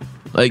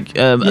 Like,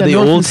 are they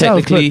North all and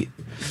South, technically?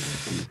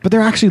 But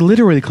they're actually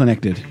literally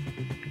connected.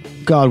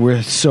 God,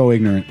 we're so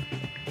ignorant.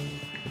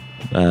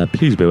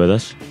 Please bear with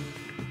us.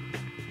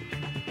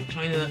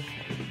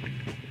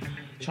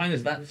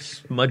 China's that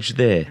smudge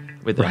there.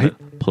 Wait, Right.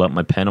 Pull out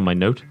my pen on my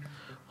note.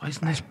 Why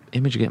isn't this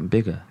image getting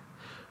bigger?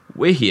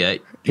 We're here.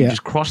 You Yeah.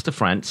 just cross to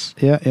France.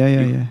 Yeah.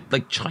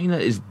 Like China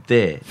is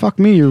there. Fuck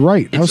me, you're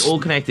right. It's all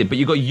connected. But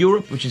you got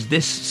Europe, which is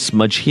this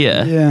smudge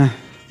here. Yeah.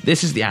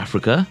 This is the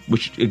Africa,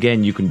 which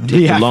again you can take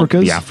The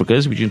Africas? the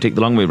Africas, which you can take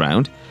the long way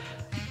around.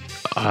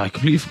 I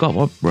completely forgot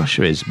what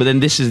Russia is. But then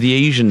this is the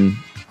Asian.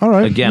 All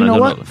right. Again, you know I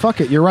don't what? know.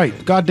 Fuck it. You're right.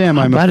 God damn,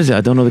 How bad is it?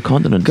 I don't know the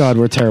continent. God,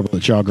 we're terrible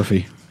at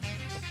geography.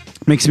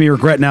 Makes me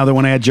regret now that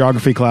when I had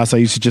geography class, I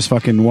used to just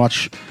fucking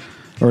watch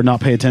or not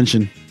pay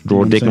attention. Draw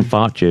You know dick what I'm and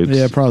fart jokes. saying?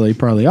 Yeah,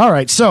 probably. All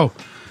right, so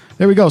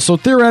there we go. So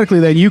theoretically,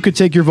 then you could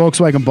take your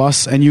Volkswagen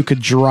bus and you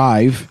could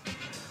drive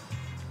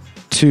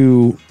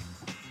to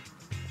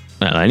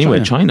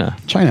Anyway, China.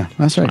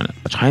 That's right.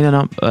 China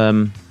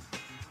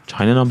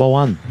number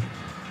one.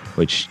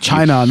 Which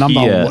China you number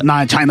hear one.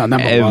 Nah, China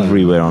number one.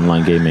 everywhere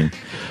online gaming.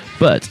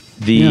 But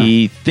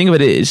the thing of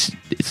it is,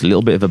 it's a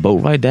little bit of a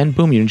boat ride. Then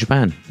boom, you're in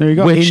Japan. There you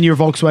go. Which In your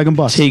Volkswagen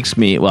bus. takes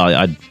me. Well,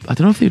 I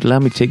don't know if they'd allow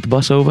me to take the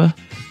bus over,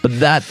 but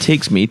that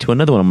takes me to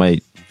another one of my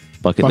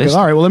bucket Fuck it. list.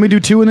 All right, well, let me do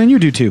 2 and then you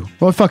do 2.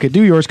 Well, fuck it.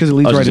 Do yours because it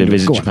leads I was right going to into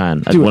say it. visit Go on. Japan.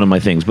 That's Do one it. of my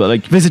things. But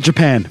like Visit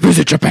Japan.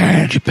 Visit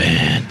Japan.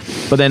 Japan.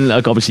 But then,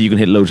 like, obviously, you can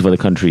hit loads of other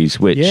countries,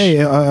 which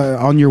Yeah,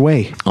 on your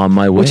way. on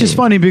my way. Which is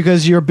funny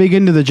because you're big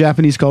into the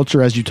Japanese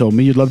culture, as you told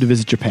me. You'd love to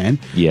visit Japan.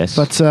 Yes.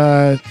 But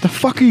the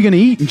fuck are you going to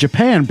eat in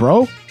Japan,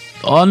 bro?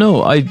 Oh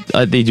no,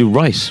 they do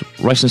rice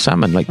and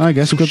salmon. Like I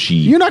guess.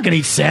 sushi. You're not going to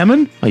eat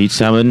salmon. I eat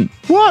salmon.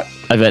 What?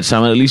 I've had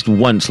salmon at least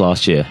once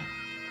last year.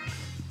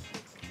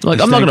 Like,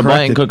 I I'm not stand going to buy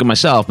it and corrected. cook it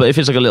myself, but if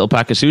it's like a little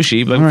pack of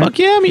sushi, like, All right. fuck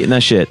yeah, I'm eating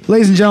that shit.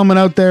 Ladies and gentlemen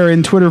out there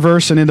in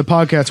Twitterverse and in the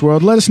podcast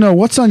world, let us know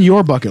what's on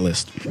your bucket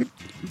list.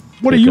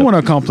 What do Pick you up. want to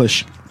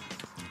accomplish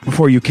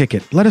before you kick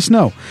it? Let us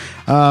know.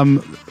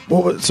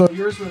 So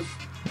yours was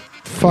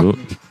fuck. Ooh.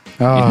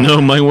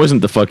 No, mine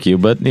wasn't the fuck you,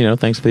 but,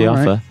 thanks for the All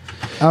right. offer.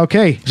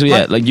 Okay. So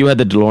yeah, like you had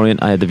the DeLorean,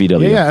 I had the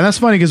VW. Yeah, and that's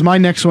funny because my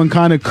next one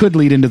kind of could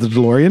lead into the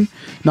DeLorean.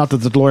 Not that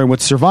the DeLorean would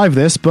survive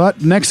this,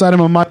 but next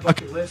item on my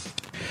bucket list.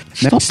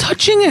 Stop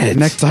touching it.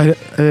 Next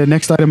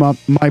item on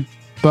my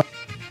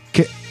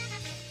bucket.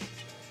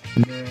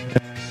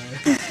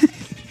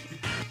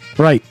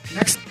 Right.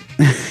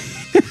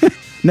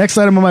 Next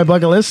item on my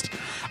bucket list.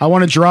 I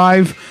want to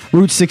drive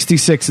Route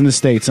 66 in the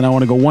States, and I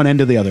want to go one end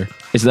to the other.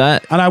 Is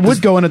that? And I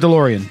would go in a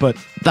DeLorean, but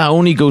That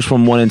only goes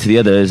from one end to the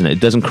other, isn't it? It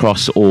doesn't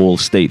cross all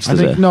states, I does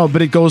think it? no,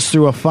 but it goes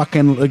through a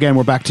fucking. Again,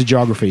 we're back to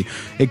geography.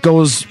 It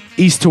goes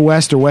east to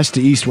west or west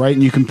to east, right?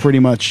 And you can pretty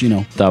much,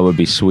 That would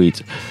be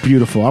sweet.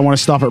 beautiful. I want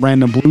to stop at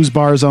random blues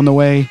bars on the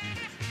way.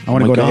 I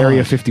want to my go to God.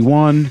 Area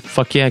 51.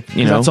 Fuck yeah,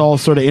 That's all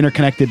sort of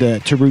interconnected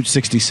to Route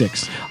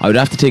 66. I would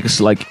have to take a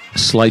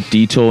slight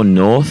detour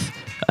north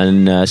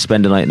and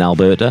spend a night in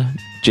Alberta.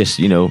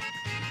 Just,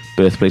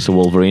 birthplace of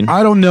Wolverine.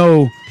 I don't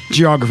know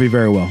geography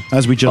very well,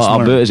 as we just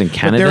learned. Alberta's in But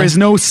Canada? there is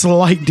no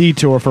slight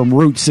detour from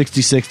Route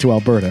 66 to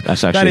Alberta.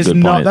 That's actually That a is good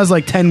not. point. That's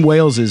like 10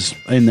 Waleses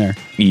in there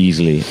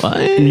Easily.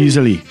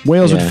 easily.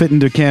 Wales would Yeah. fit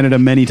into Canada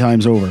many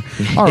times over.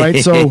 All right,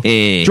 so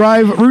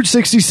drive Route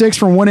 66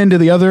 from one end to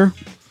the other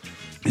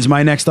is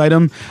my next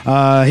item.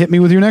 Hit me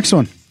with your next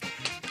one.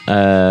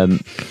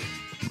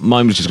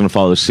 Mine was just going to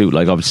follow suit.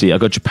 Like, obviously, I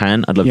got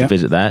Japan. I'd love Yeah. to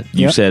visit that.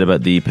 You Yeah. said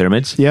about the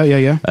pyramids.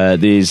 Yeah.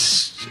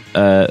 There's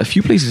a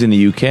few places in the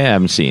UK I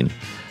haven't seen.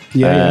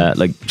 Yeah.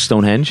 Like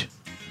Stonehenge,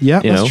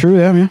 Yeah, you that's know. true.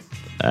 Yeah.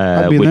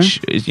 I'd be in which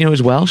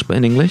is Welsh, but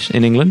in English,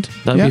 in England.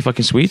 That'd Yeah. be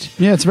fucking sweet.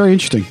 Yeah, it's very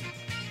interesting.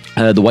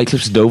 The White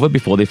Cliffs of Dover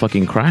before they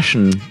fucking crash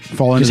and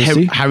Fall into the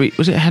sea?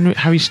 Was it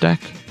Harry Stack?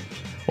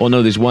 Oh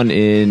no, there's one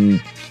in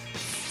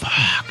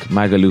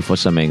Magaluf or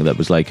something that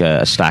was like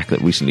a stack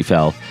that recently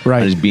fell.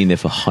 Right. And has been there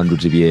for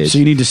hundreds of years. So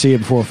you need to see it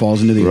before it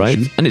falls into the Right,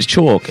 ocean. and it's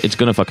chalk. It's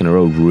gonna fucking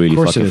erode really Of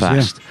course fucking it is, yeah.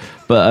 fast.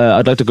 But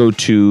I'd like to go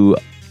to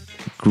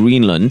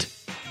Greenland,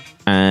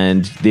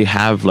 and they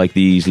have like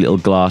these little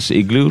glass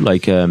igloo,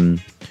 like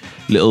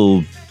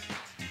little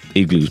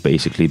igloos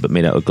basically, but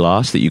made out of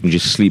glass that you can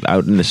just sleep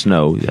out in the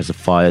snow. There's a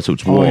fire, so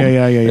it's Oh, warm.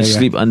 yeah, And yeah.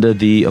 sleep under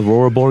the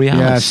Aurora Borealis.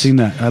 Yeah, I've seen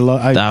that.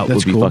 That that's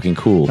would be cool. fucking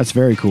cool. That's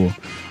very cool.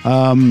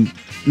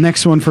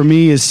 Next one for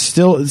me is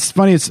still. It's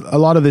funny. It's a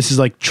lot of this is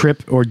like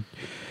trip or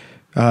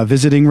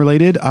visiting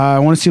related. I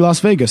want to see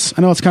Las Vegas.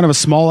 I know it's kind of a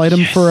small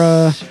item for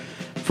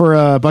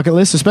a bucket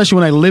list, especially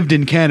when I lived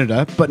in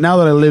Canada. But now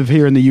that I live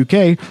here in the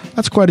UK,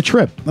 that's quite a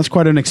trip. That's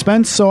quite an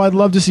expense. So I'd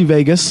love to see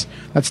Vegas.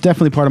 That's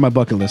definitely part of my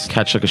bucket list.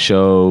 Catch like a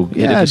show.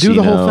 hit a Yeah, do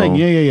the whole casino, thing.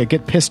 Yeah.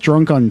 Get pissed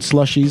drunk on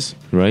slushies.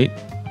 Right.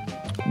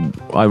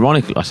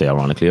 Ironically, I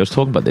was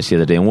talking about this the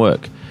other day in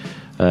work.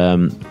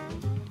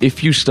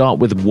 If you start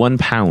with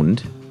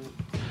 £1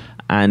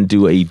 and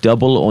do a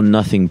double or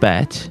nothing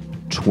bet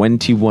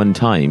 21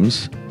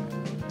 times,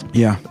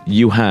 Yeah.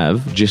 you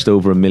have just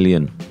over $1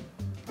 million.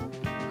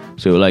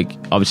 So, like,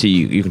 obviously,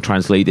 you can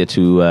translate it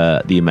to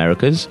the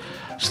Americas.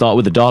 Start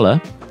with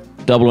 $1,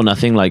 double or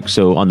nothing, like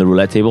so on the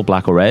roulette table,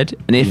 black or red.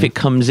 And if it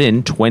comes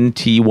in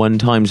 21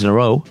 times in a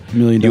row, $1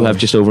 million. you have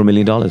just over $1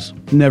 million.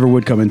 Never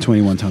would come in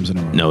 21 times in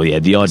a row. No, yeah,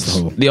 the odds.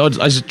 the whole- The odds.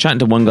 I was chatting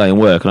to one guy in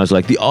work, and I was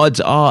like, the odds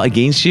are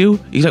against you.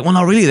 He's like, well,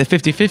 not really. They're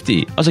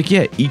 50-50. I was like,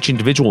 yeah, each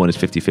individual one is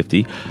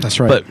 50-50. That's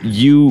right. But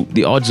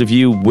the odds of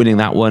you winning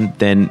that one,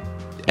 then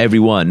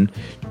everyone,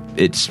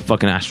 it's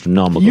fucking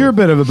astronomical. You're a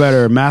bit of a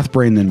better math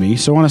brain than me,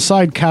 so on a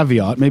side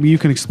caveat, maybe you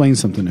can explain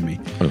something to me.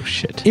 oh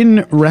shit.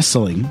 In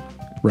wrestling,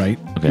 right?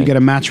 Okay. You get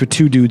a match with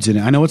two dudes in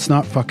it. I know it's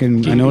not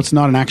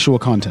an actual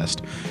contest.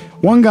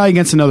 One guy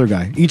against another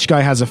guy. Each guy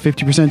has a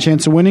 50%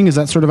 chance of winning. Is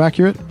that sort of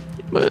accurate?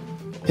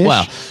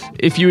 Well,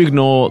 if you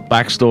ignore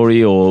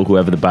backstory or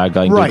whoever the bad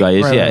guy and good guy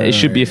is, it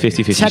should be a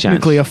 50-50 chance.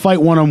 Technically, a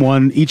fight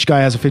one-on-one, each guy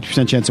has a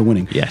 50% chance of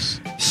winning.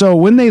 Yes. So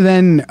when they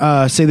then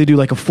say they do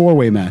like a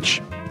four-way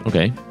match,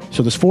 Okay.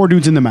 so there's four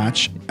dudes in the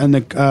match, and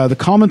the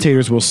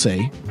commentators will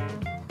say,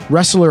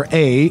 wrestler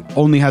A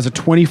only has a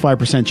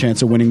 25%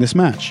 chance of winning this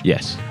match.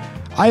 Yes.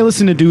 I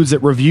listen to dudes that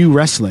review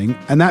wrestling,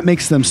 and that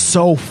makes them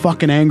so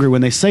fucking angry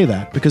when they say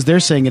that, because they're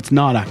saying it's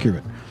not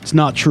accurate. It's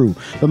not true.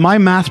 But my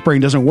math brain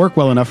doesn't work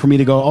well enough for me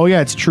to go, oh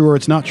yeah, it's true or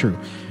it's not true.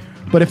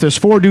 But if there's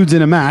four dudes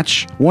in a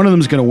match, one of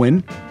them's going to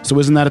win. So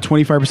isn't that a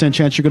 25%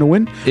 chance you're going to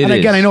win? It and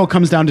again, is. I know it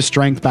comes down to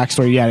strength,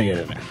 backstory,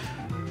 yeah.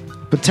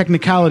 but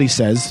technicality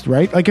says,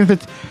 right? Like if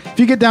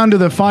you get down to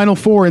the final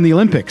four in the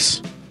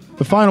Olympics,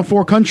 the final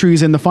four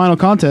countries in the final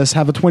contest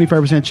have a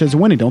 25% chance of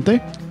winning, don't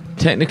they?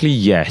 Technically,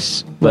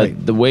 yes. But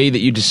Right. the way that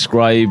you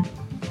describe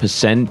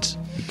percent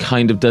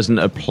kind of doesn't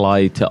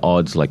apply to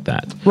odds like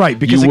that. Right,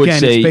 because You would again,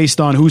 say- it's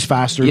based on who's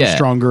faster, who's Yeah.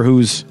 stronger,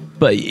 who's...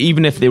 But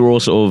even if they were all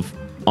sort of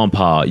on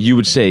par, you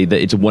would say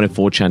that it's a 1 in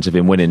 4 chance of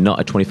him winning, not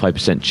a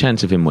 25%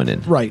 chance of him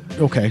winning. Right,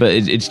 okay. But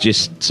it's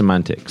just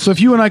semantics. So if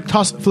you and I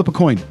flip a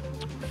coin,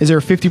 is there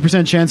a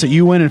 50% chance that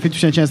you win and a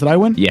 50% chance that I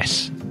win?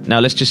 Yes. Now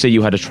let's just say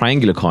you had a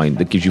triangular coin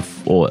that gives you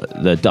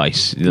the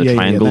dice, the Yeah,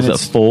 triangles then that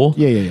it's- are 4.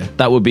 Yeah.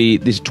 That would be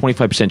this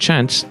 25%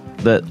 chance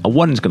that a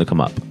 1 is going to come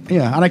up.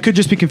 Yeah, and I could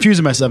just be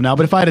confusing myself now,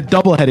 but if I had a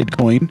double-headed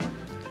coin,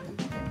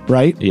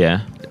 right?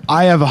 Yeah.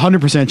 I have a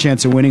 100%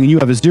 chance of winning and you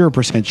have a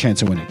 0%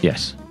 chance of winning.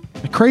 Yes.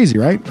 Crazy,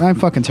 right? I'm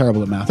fucking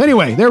terrible at math.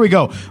 Anyway, there we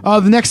go.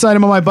 The next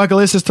item on my bucket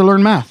list is to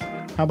learn math.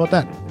 How about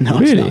that? No,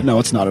 Really? It's not. No,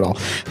 it's not at all.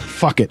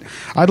 Fuck it.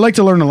 I'd like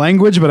to learn a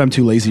language, but I'm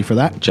too lazy for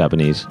that.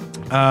 Japanese.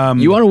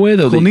 You are aware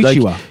though that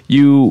konnichiwa. like,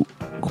 you...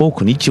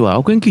 Konnichiwa.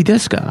 O genki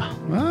desu ka?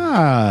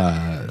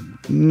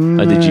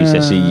 I did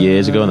GCSE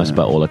years ago, and that's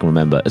about all I can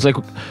remember. It's like,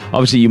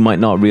 obviously, you might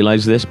not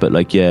realize this, but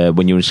like, yeah,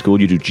 when you're in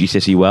school, you do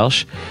GCSE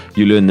Welsh.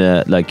 You learn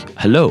the like,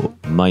 hello,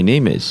 my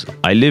name is.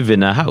 I live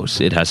in a house.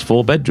 It has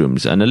 4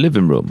 bedrooms and a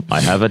living room. I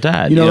have a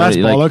dad. You know, that's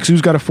like, bollocks.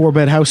 Who's got a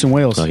 4-bed house in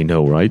Wales? I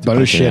know, right?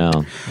 Bullshit.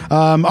 Fucking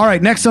hell. All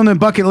right, next on the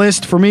bucket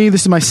list for me,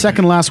 this is my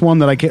second last one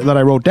that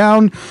I wrote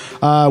down.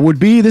 Would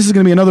be this is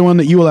going to be another one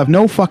that you will have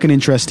no fucking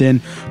interest in.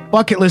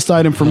 Bucket list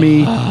item for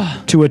me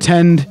to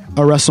attend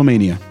a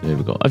WrestleMania. There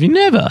we go. Have you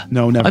never?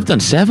 No, never. I've done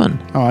 7.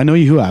 Oh, I know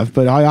you have,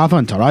 but I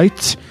haven't. All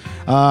right.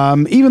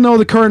 Even though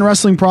the current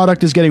wrestling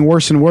product is getting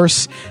worse and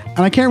worse, and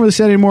I can't really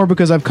say it anymore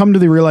because I've come to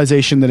the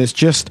realization that it's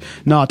just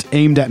not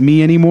aimed at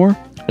me anymore.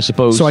 I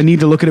suppose. So I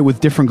need to look at it with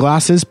different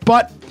glasses.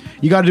 But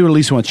you got to do it at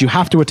least once. You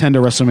have to attend a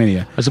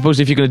WrestleMania. I suppose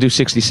if you're going to do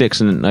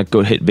 66 and like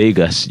go hit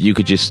Vegas, you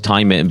could just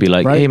time it and be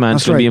like, Right, hey man,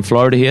 it's that's going to be right. in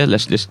Florida here.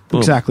 Let's just boom.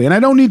 Exactly. And I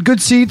don't need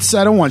good seats.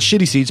 I don't want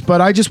shitty seats, but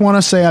I just want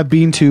to say I've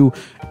been to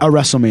a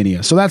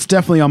WrestleMania. So that's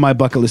definitely on my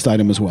bucket list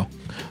item as well.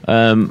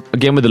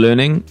 Again, with the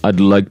learning, I'd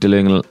like to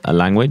learn a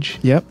language.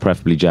 Yep.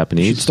 Preferably You should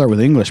Japanese. start with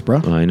English,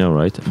 bro. I know,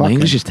 right? My Fucking-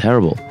 English is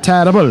terrible.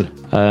 Terrible.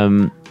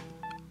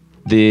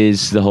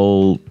 There's the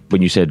whole,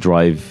 when you said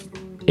drive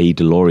a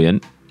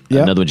DeLorean,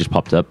 Yeah. another one just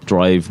popped up.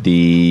 Drive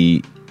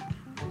the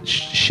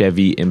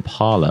Chevy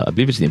Impala. I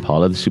believe it's the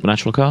Impala, the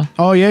supernatural car.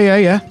 Oh,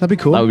 yeah. That'd be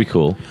cool. That would be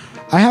cool.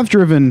 I have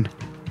driven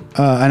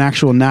an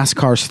actual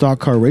NASCAR stock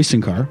car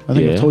racing car. I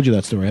think Yeah. I've told you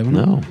that story, haven't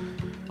I? No.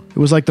 It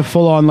was like the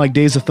full-on like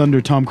Days of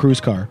Thunder Tom Cruise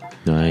car.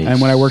 Nice.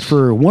 And when I worked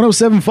for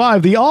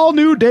 107.5, the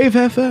all-new Dave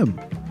FM,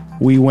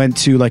 we went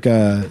to like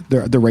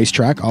the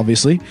racetrack,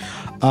 obviously,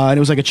 and it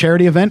was like a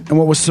charity event. And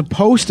what was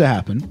supposed to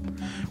happen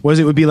was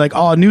it would be like,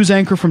 oh, a news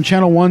anchor from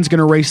Channel 1's going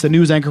to race the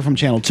news anchor from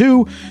Channel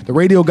 2. The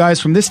radio guys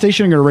from this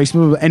station are going to race.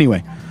 Blah, blah, blah.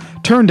 Anyway,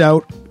 turned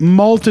out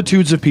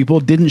multitudes of people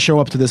didn't show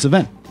up to this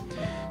event.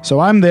 So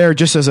I'm there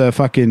just as a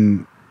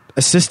fucking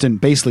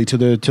assistant, basically, to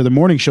the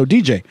morning show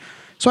DJ.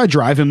 So I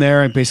drive him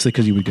there, and basically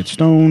because he would get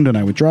stoned, and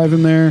I would drive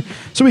him there.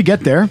 So we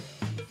get there,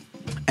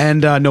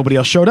 and nobody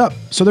else showed up.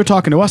 So they're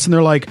talking to us, and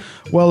they're like,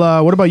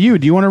 "Well, what about you?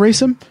 Do you want to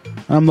race him?"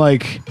 And I'm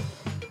like,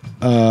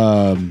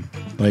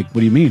 what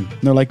do you mean?"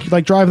 And they're like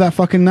drive that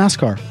fucking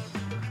NASCAR.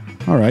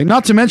 All right.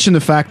 Not to mention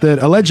the fact that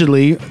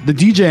allegedly the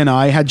DJ and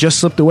I had just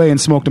slipped away and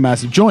smoked a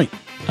massive joint.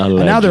 And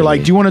now they're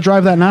like, "Do you want to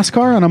drive that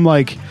NASCAR?" And I'm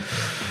like,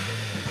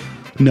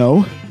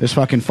 "No." There's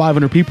fucking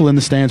 500 people in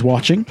the stands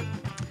watching.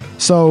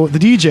 So the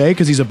DJ,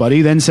 because he's a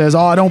buddy, then says,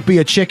 "Oh, don't be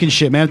a chicken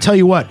shit, man. I'll tell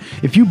you what,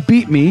 if you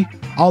beat me,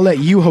 I'll let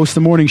you host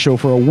the morning show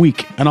for a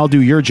week, and I'll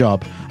do your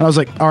job." And I was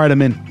like, "All right,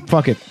 I'm in.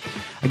 Fuck it."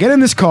 I get in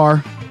this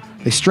car.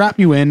 They strap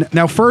you in.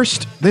 Now,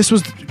 first, this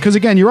was... Because,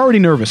 again, you're already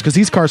nervous because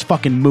these cars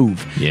fucking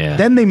move. Yeah.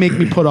 Then they make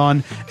me put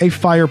on a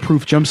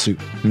fireproof jumpsuit.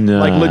 Nah.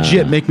 Like,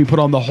 legit make me put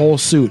on the whole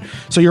suit.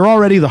 So you're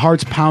already... The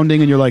heart's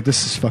pounding, and you're like,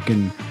 this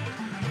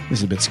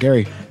is a bit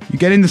scary. You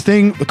get in the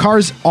thing. The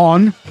car's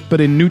on, but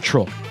in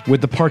neutral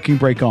with the parking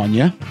brake on,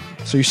 yeah?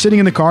 So you're sitting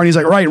in the car, and he's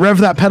like, "Right, rev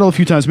that pedal a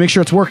few times. Make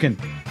sure it's working."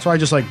 So I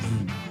just like...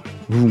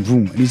 Vroom,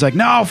 vroom. And he's like,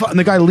 "No." And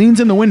the guy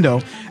leans in the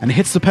window and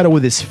hits the pedal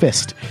with his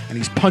fist. And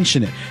he's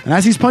punching it. And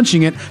as he's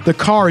punching it, the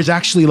car is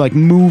actually like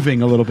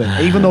moving a little bit,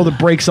 even though the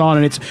brake's on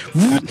and it's...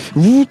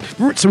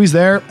 So he's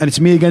there, and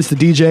it's me against the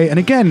DJ. And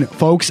again,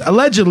 folks,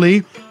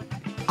 allegedly,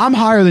 I'm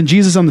higher than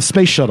Jesus on the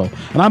space shuttle.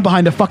 And I'm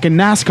behind a fucking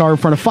NASCAR in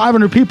front of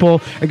 500 people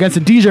against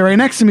a DJ right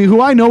next to me who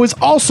I know is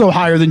also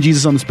higher than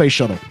Jesus on the space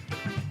shuttle.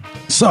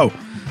 So,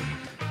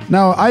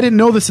 now, I didn't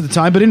know this at the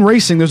time, but in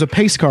racing, there's a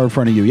pace car in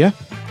front of you, yeah?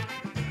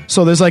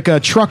 So there's like a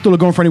truck that'll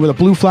go in front of you with a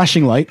blue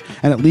flashing light,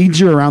 and it leads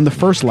you around the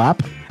first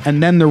lap,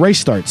 and then the race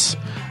starts.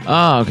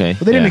 Ah, okay.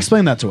 But they didn't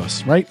explain that to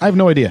us, right? I have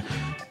no idea.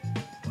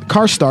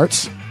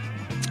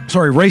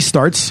 Race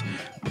starts,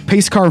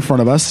 pace car in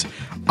front of us.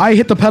 I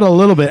hit the pedal a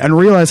little bit and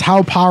realize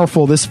how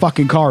powerful this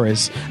fucking car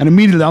is. And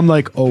immediately I'm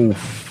like, oh,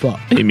 fuck.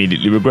 I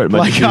immediately regret my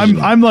Like decision.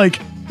 I'm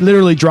like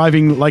literally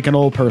driving like an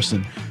old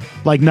person.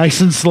 like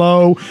nice and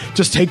slow,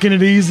 just taking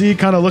it easy,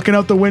 kind of looking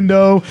out the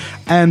window.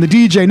 And the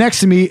DJ next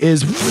to me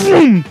is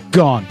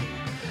gone.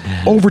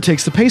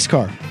 Overtakes the pace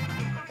car.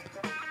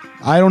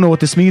 I don't know what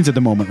this means at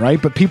the moment,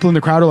 right? But people in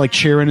the crowd are like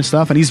cheering and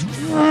stuff, and he's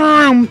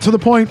to the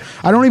point,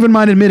 I don't even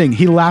mind admitting,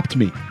 he lapped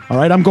me. All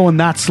right, I'm going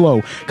that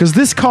slow because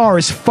this car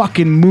is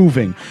fucking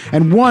moving.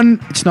 And one,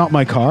 it's not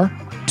my car.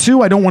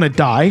 Two, I don't want to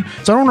die,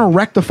 so I don't want to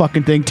wreck the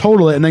fucking thing,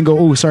 total it, and then go,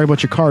 oh, sorry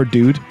about your car,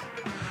 dude.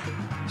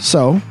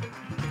 So,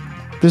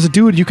 there's a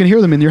dude, you can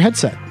hear them in your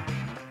headset.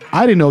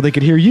 I didn't know they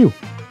could hear you.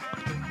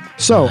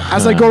 So,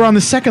 as I go around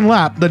the second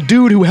lap, the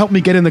dude who helped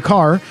me get in the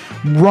car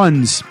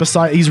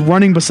he's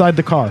running beside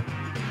the car,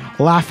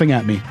 laughing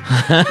at me.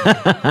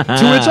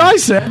 To which I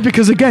said,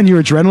 because again,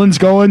 your adrenaline's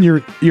going,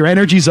 your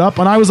energy's up,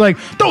 and I was like,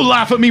 don't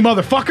laugh at me,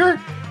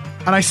 motherfucker!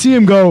 And I see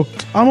him go,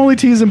 I'm only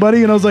teasing,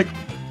 buddy, and I was like,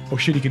 oh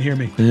shit, he can hear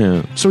me.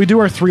 Yeah. So we do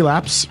our 3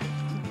 laps.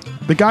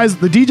 The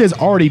DJ's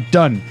already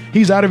done.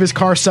 He's out of his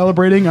car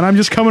celebrating, and I'm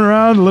just coming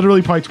around,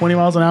 literally probably 20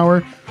 miles an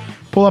hour,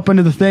 pull up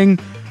into the thing.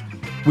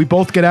 We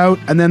both get out,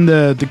 and then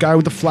the guy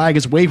with the flag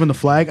is waving the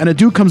flag, and a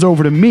dude comes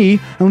over to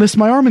me and lifts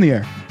my arm in the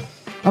air.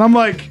 And I'm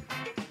like,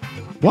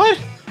 what?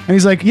 And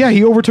he's like, yeah,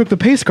 he overtook the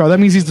pace car. That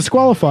means he's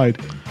disqualified.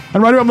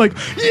 And right away, I'm like,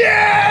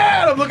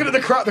 yeah! And I'm looking at the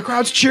crowd. The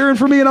crowd's cheering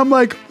for me, and I'm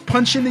like,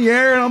 punching the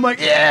air, and I'm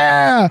like,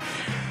 yeah!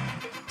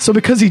 So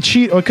because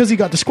he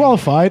got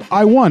disqualified,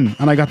 I won,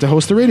 and I got to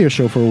host the radio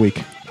show for a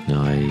week.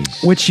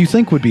 Nice. Which you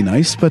think would be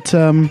nice, but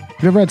have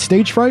you ever had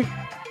stage fright?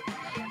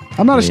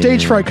 I'm not a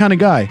stage fright kind of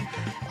guy.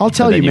 I'll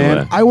tell you,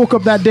 man. I woke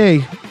up that day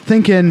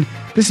thinking,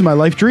 this is my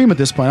life dream at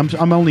this point.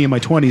 I'm only in my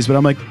 20s, but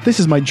I'm like, this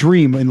is my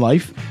dream in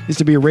life, is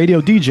to be a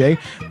radio DJ.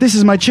 This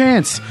is my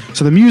chance.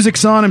 So the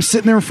music's on. I'm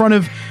sitting there in front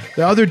of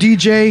the other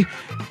DJ,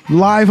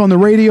 live on the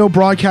radio,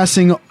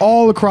 broadcasting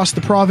all across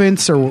the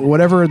province or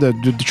whatever,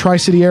 the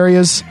Tri-City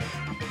areas.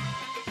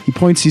 He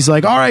points, he's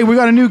like, all right, we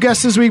got a new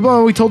guest this week.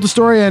 Oh, we told the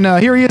story, and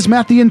here he is,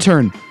 Matt the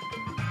intern.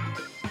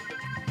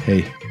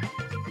 Hey.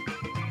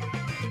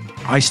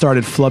 I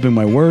started flubbing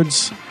my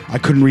words. I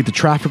couldn't read the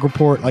traffic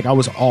report. Like, I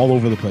was all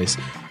over the place.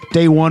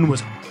 Day 1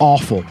 was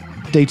awful.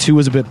 Day 2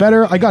 was a bit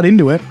better. I got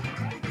into it.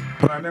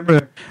 But I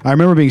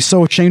remember being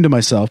so ashamed of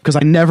myself because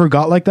I never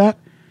got like that.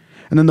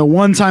 And then the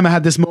one time I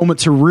had this moment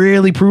to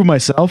really prove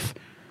myself,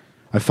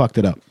 I fucked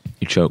it up.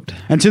 You choked.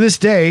 And to this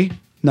day,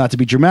 not to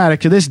be dramatic,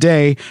 to this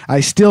day,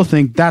 I still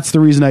think that's the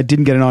reason I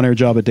didn't get an on-air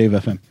job at Dave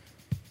FM.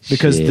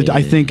 Because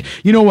I think,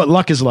 you know what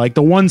luck is like.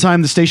 The one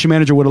time the station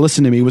manager would have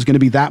listened to me was going to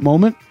be that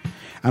moment.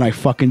 And I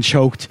fucking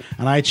choked.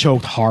 And I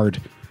choked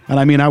hard. And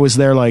I mean, I was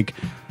there like,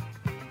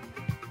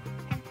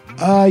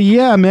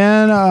 yeah,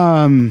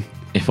 man.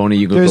 If only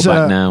you could go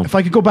back now. If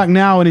I could go back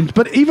now.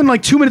 But even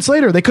like 2 minutes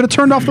later, they could have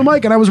turned off the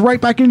mic and I was right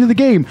back into the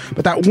game.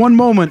 But that one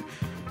moment,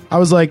 I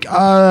was like,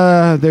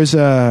 there's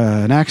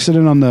an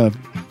accident on the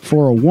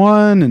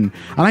 401. And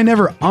I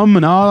never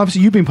and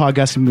obviously you've been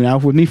podcasting now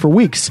with me for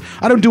weeks.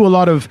 I don't do a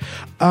lot of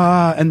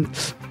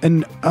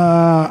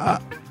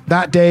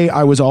that day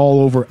I was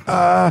all over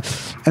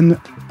and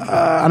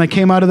I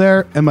came out of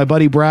there, and my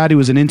buddy Brad, who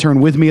was an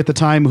intern with me at the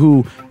time,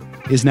 who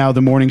is now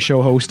the morning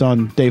show host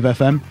on Dave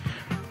FM,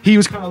 he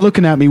was kind of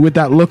looking at me with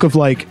that look of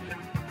like,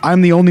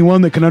 I'm the only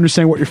one that can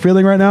understand what you're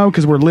feeling right now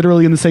because we're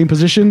literally in the same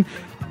position.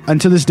 And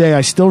to this day,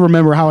 I still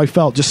remember how I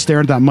felt just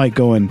staring at that mic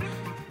going,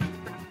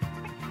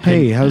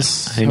 hey,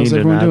 how's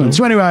everyone doing?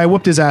 So anyway, I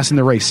whooped his ass in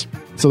the race.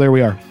 So there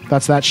we are.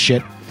 That's that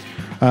shit.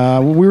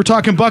 We were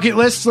talking bucket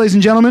lists, ladies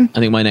and gentlemen. I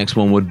think my next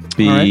one would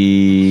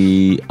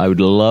be, I would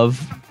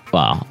love,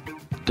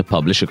 to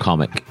publish a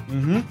comic.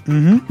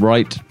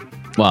 Right?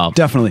 Well,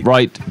 definitely.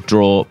 Write,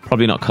 draw,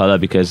 probably not color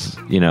because,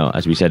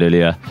 as we said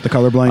earlier, the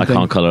colorblind thing. I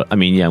can't color. I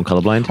mean, yeah, I'm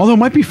colorblind. Although it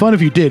might be fun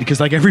if you did, because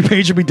like every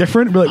page would be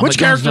different. Be like, which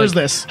character is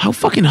this? How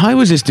fucking high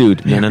was this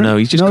dude? No,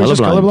 he's just colorblind. He's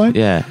just colorblind?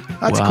 Yeah.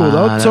 That's cool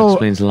though. That so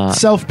explains a lot.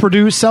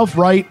 Self-produce,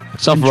 self-write,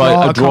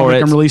 draw a comic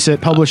it, and release it,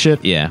 publish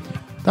it. Yeah.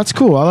 That's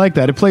cool. I like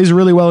that. It plays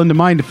really well into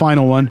my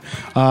final one,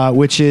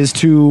 which is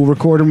to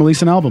record and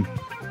release an album.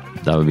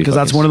 That would be because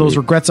that's one of those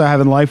regrets I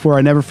have in life where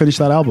I never finished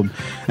that album,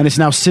 and it's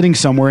now sitting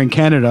somewhere in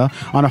Canada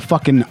on a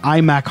fucking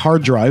iMac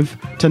hard drive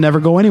to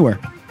never go anywhere.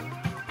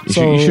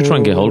 You should try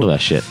and get hold of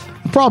that shit.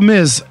 The problem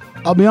is,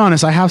 I'll be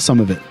honest, I have some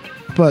of it,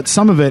 but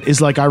some of it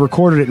is like I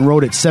recorded it and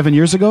wrote it 7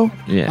 years ago.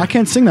 Yeah. I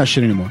can't sing that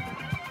shit anymore.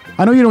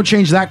 I know you don't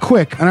change that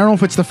quick, and I don't know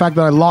if it's the fact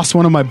that I lost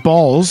one of my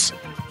balls.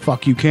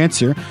 Fuck you,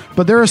 cancer.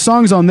 But there are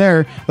songs on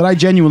there that I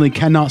genuinely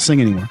cannot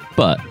sing anymore.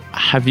 But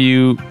have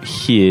you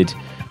heard,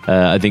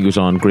 I think it was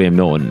on Graham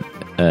Norton,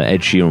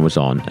 Ed Sheeran was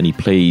on, and he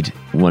played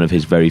one of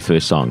his very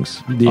first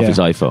songs off his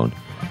iPhone.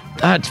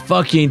 That's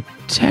fucking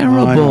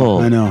terrible.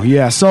 I know.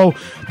 Yeah. So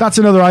that's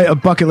another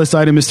bucket list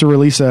item, is to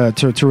release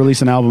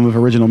an album of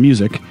original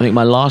music. I think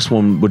my last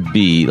one would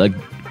be like,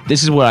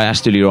 this is what I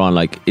asked earlier on.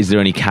 Like, is there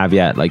any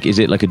caveat? Like, is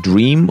it like a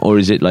dream, or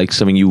is it like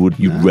something you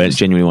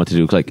genuinely want to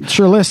do? Like,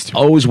 sure list.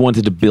 Always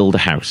wanted to build a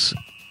house.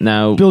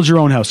 Now, build your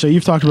own house. So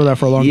you've talked about that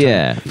for a long time.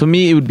 Yeah. For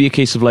me, it would be a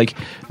case of like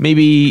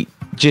maybe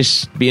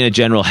just being a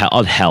general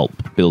help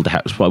build a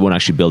house. But I won't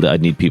actually build it.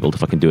 I'd need people to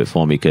fucking do it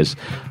for me because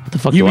what the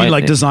fuck You do mean I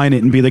like design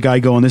it and be the guy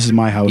going, this is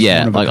my house? Yeah,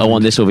 one of a like I kind.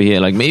 want this over here.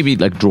 Like maybe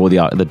like draw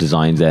the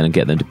designs there and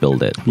get them to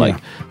build it. Like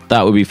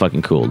that would be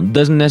fucking cool.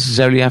 Doesn't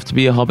necessarily have to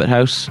be a Hobbit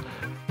house,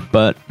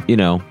 but you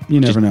know, You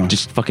never know.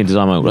 Just fucking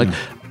design my own. Like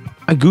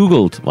I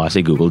googled. Well, I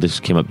say googled. This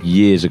came up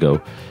years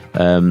ago.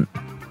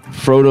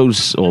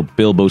 Frodo's or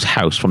Bilbo's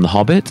house from The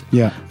Hobbit.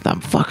 Yeah. That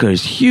fucker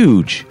is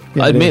huge.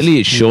 Yeah, it Admittedly, is.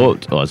 it's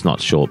short. Oh, it's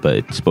not short, but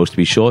it's supposed to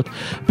be short.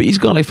 But he's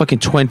got like fucking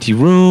 20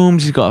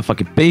 rooms. He's got a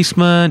fucking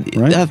basement.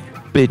 Right. That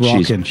bitch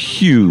Rockin'. is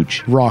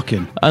huge.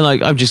 Rocking. And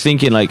like, I'm just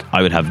thinking, like,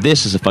 I would have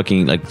this as a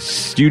fucking like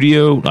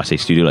studio. I say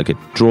studio, like a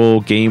draw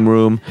game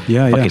room.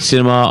 Yeah, fucking yeah.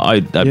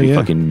 cinema. That'd be yeah.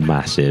 fucking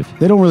massive.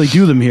 They don't really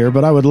do them here,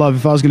 but I would love,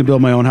 if I was going to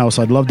build my own house,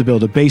 I'd love to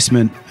build a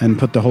basement and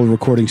put the whole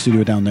recording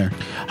studio down there.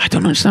 I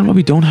don't understand why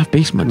we don't have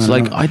basements.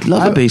 Like, I'd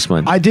love a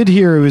basement. I did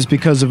hear it was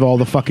because of all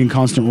the fucking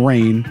constant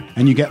rain,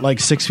 and you get like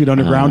 6 feet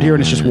underground here,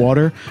 and it's just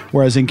water.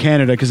 Whereas in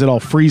Canada, because it all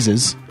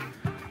freezes,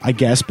 I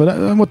guess.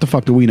 But what the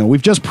fuck do we know?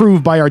 We've just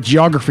proved by our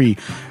geography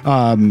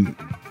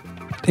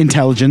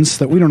intelligence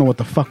that we don't know what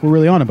the fuck we're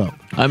really on about.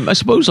 I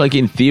suppose, like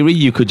in theory,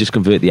 you could just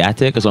convert the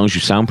attic as long as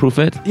you soundproof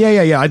it.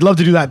 Yeah. I'd love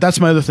to do that. That's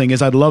my other thing,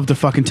 is I'd love to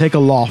fucking take a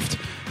loft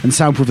and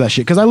soundproof that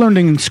shit. Because I learned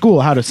in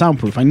school how to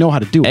soundproof. I know how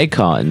to do it. Egg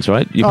cartons,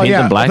 right? You paint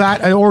them black.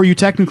 That, or you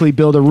technically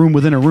build a room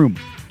within a room.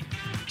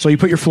 So you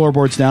put your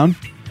floorboards down,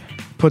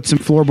 put some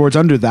floorboards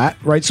under that,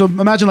 right? So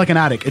imagine like an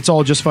attic. It's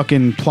all just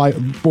fucking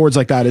boards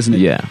like that, isn't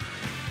it? Yeah.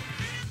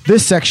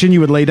 This section,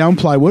 you would lay down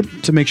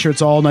plywood to make sure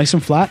it's all nice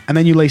and flat, and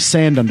then you lay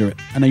sand under it.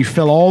 And then you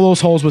fill all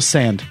those holes with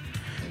sand.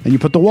 And you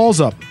put the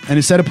walls up. And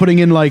instead of putting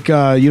in like,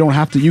 you don't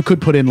have to, you could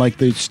put in like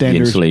the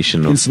standard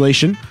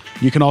insulation.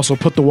 You can also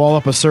put the wall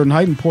up a certain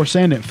height and pour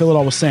sand in it, fill it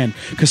all with sand.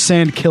 Because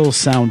sand kills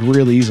sound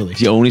really easily.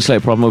 The only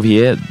slight problem over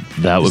here,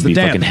 that would be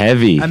fucking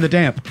heavy. And the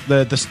damp.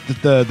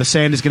 The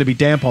sand is going to be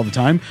damp all the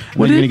time.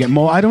 Would You're going it? to get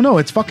more. I don't know.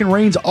 It's fucking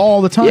rains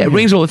all the time. Yeah, it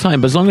rains all the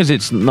time, but as long as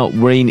it's not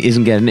rain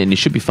isn't getting in, it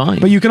should be fine.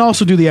 But you can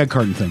also do the egg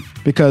carton thing.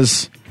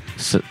 Because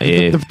So,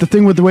 the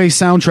thing with the way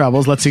sound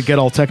travels, let's get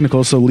all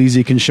technical so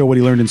Leezy can show what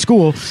he learned in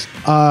school.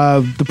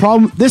 The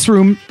problem, this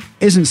room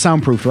isn't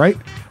soundproofed, right?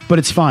 But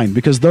it's fine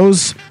because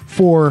those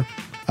four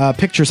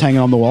pictures hanging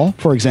on the wall,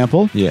 for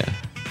example, yeah.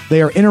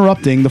 they are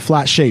interrupting the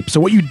flat shape. So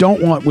what you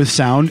don't want with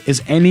sound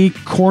is any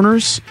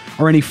corners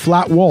or any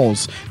flat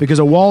walls, because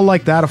a wall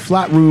like that, a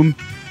flat room,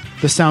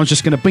 the sound's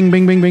just going to bing,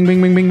 bing, bing, bing, bing,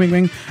 bing, bing, bing,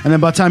 bing. And then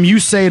by the time you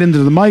say it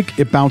into the mic,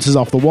 it bounces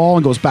off the wall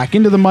and goes back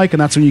into the mic,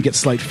 and that's when you get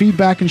slight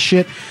feedback and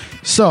shit.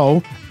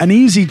 So an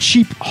easy,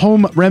 cheap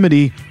home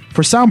remedy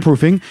for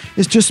soundproofing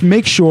is just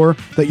make sure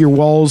that your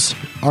walls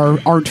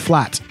aren't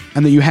flat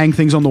and that you hang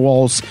things on the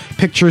walls,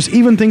 pictures,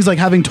 even things like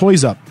having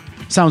toys up.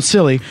 Sounds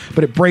silly,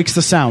 but it breaks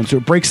the sound. So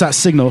it breaks that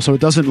signal so it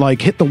doesn't like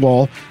hit the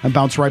wall and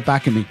bounce right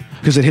back at me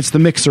because it hits the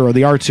mixer or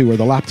the R2 or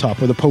the laptop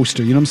or the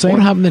poster. You know what I'm saying?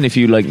 What happened then if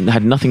you like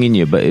had nothing in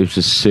you, but it was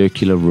a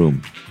circular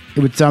room?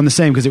 It would sound the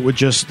same because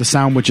the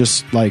sound would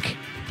just like,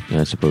 Yeah,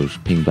 I suppose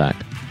ping back.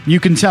 you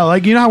can tell,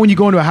 like, you know how when you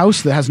go into a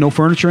house that has no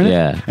furniture in it?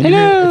 Yeah. And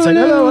it's like,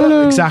 hello.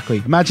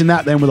 Exactly. Imagine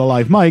that then with a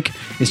live mic.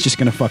 It's just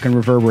going to fucking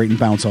reverberate and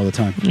bounce all the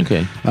time.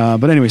 Okay.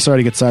 But anyway, sorry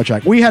to get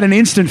sidetracked. We had an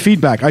instant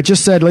feedback. I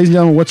just said, ladies and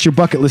gentlemen, what's your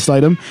bucket list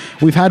item?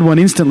 We've had one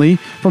instantly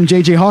from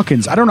JJ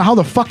Hawkins. I don't know how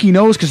the fuck he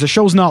knows because the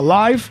show's not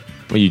live.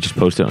 Well, you just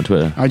posted it on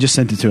Twitter. I just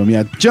sent it to him,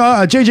 yeah.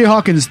 JJ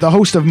Hawkins, the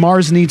host of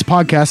Mars Needs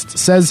podcast,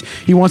 says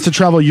he wants to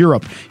travel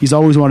Europe. He's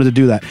always wanted to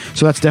do that.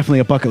 So that's definitely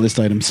a bucket list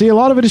item. See, a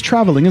lot of it is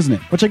traveling, isn't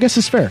it? Which I guess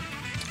is fair.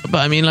 But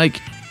I mean,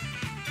 like,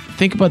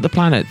 think about the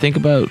planet. Think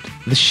about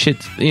the shit.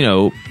 You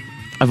know,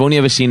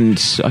 I've seen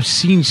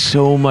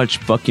so much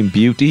fucking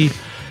beauty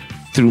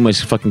through my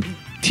fucking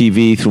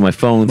TV, through my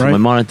phone, through Right. my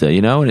monitor.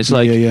 You know, and it's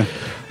like,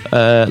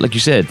 like you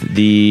said,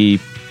 the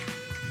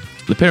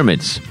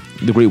pyramids,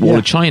 the Great Wall Yeah.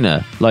 of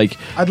China, like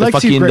I'd the like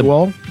to see Great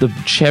Wall. the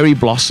cherry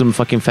blossom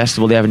fucking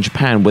festival they have in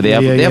Japan, where they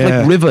have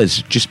like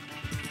rivers just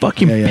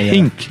fucking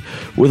pink,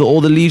 with all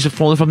the leaves are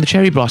falling from the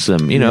cherry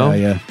blossom. You know,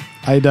 Yeah.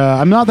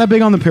 I'm not that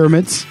big on the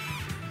pyramids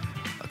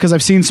because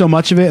I've seen so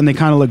much of it and they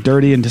kind of look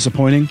dirty and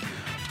disappointing.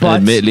 But And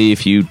admittedly,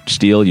 if you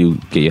steal, you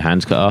get your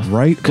hands cut off.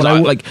 Right.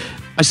 Because But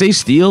I say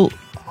steal,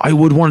 I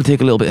would want to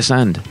take a little bit of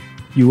sand.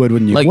 you would,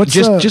 wouldn't you? Like What's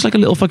just like a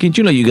little fucking, do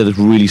you know, you get this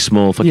really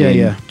small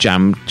fucking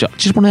jam,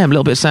 just one of them, a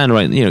little bit of sand,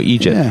 right? You know,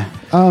 Egypt. Yeah.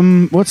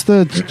 What's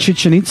the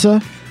Chichen Itza?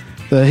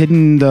 The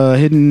hidden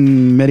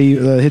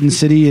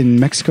city in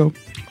Mexico?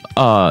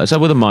 Is that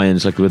with the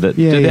Mayans? Like with it?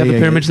 Yeah, do they have the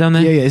pyramids down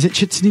there? Yeah. Is it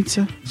Chichen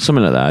Itza?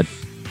 Something like that.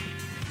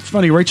 It's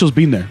funny. Rachel's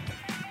been there.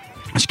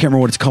 I just can't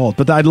remember what it's called,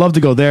 but I'd love to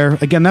go there.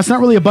 Again, that's not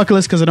really a bucket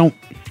list because I don't.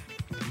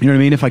 You know what I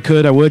mean? If I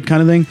could, I would,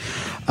 kind of thing.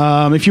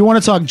 If you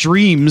want to talk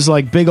dreams,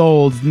 like big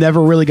old,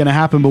 never really going to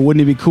happen, but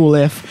wouldn't it be cool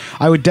if?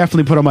 I would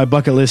definitely put on my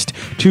bucket list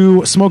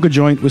to smoke a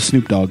joint with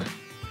Snoop Dogg.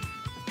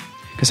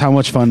 Because how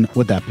much fun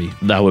would that be?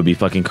 That would be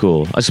fucking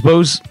cool. I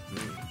suppose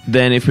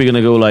then if we're going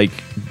to go like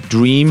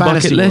dream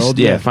Fantasy bucket list, world,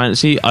 yeah, yeah.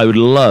 fantasy, I would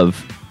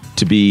love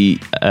to be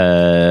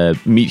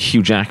meet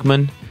Hugh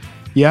Jackman.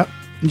 Yeah.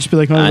 And just be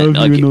like, I And, love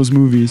like, you in those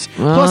movies.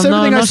 well, Plus, no,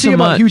 everything I not see so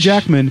about Hugh much.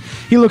 Jackman,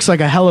 he looks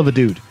like a hell of a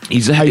dude. He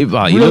really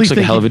looks like a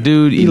think hell of a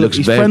dude. He looks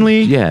he's very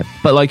friendly. Yeah,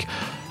 but like,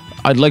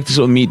 I'd like to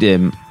sort of meet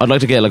him. I'd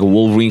like to get like a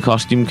Wolverine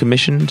costume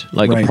commissioned,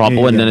 like Right, a proper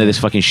yeah, one. yeah, None yeah. of this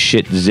fucking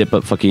shit zip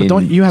up fucking. But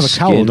don't you have a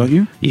cowl, skin. don't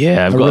you?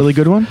 Yeah, I've A got really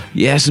good one?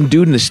 Yeah, some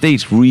dude in the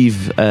States,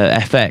 Reeve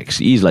FX.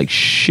 He's like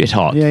shit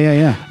hot.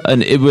 Yeah.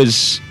 And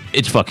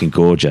it's fucking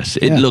gorgeous.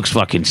 It Yeah. looks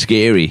fucking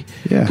scary.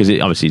 Yeah. Because it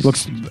obviously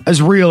Looks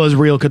as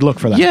real could look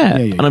for that. yeah.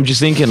 And I'm just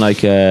thinking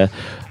like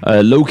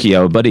Loki,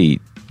 our buddy,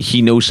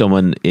 he knows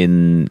someone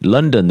in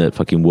London that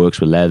fucking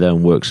works with leather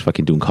and works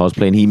fucking doing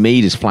cosplay, and he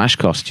made his Flash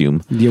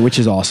costume, Yeah, which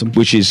is awesome.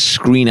 which is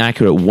screen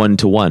accurate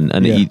 1-to-1,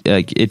 and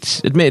Yeah.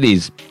 it's admittedly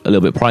is a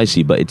little bit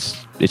pricey, but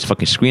it's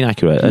fucking screen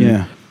accurate.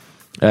 And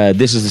Yeah.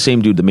 this is the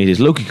same dude that made his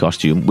Loki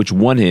costume, which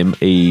won him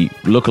a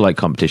lookalike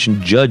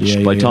competition judged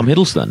Yeah, by yeah, Tom yeah.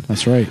 Hiddleston.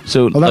 That's right.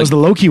 So that was the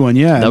Loki one,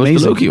 yeah. That was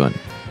amazing. the Loki one.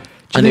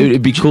 And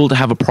it'd be cool to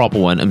have a proper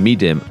one and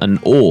meet him,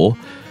 or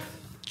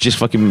just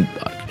fucking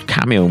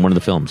cameo in one of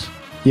the films.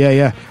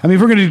 Yeah. I mean,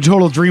 if we're going to do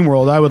Total Dream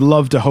World, I would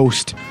love to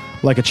host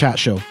like a chat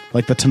show,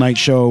 like the Tonight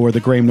Show or the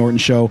Graham Norton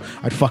Show.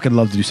 I'd fucking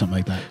love to do something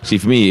like that. See,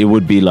 for me, it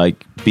would be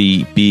like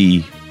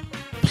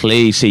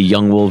play, say,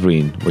 young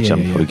Wolverine, which Yeah,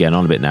 I'm yeah. probably getting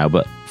on a bit now,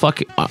 but fuck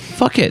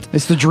it.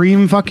 It's the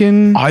dream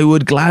fucking... I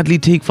would gladly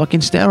take fucking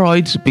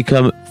steroids,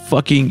 become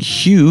fucking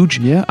huge,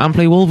 Yeah. and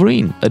play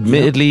Wolverine.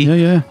 Admittedly,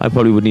 Yeah. I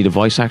probably would need a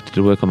voice actor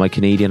to work on my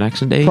Canadian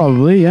accent, eh?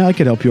 Probably, yeah, I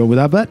could help you out with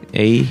that bet.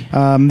 Eh?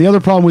 The other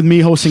problem with me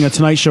hosting a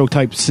Tonight Show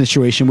type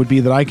situation would be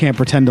that I can't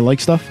pretend to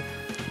like stuff.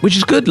 Which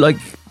is good, like,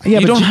 Yeah,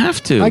 you but don't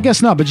have to. I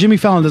guess not, but Jimmy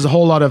Fallon does a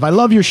whole lot of, I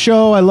love your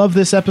show, I love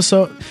this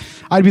episode.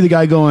 I'd be the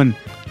guy going,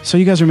 so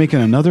you guys are making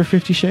another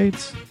 50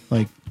 Shades?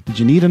 Like, did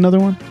you need another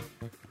one?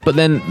 But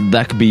then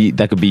that could be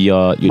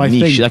your My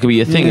niche. thing. That could be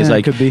your thing. Yeah, It's it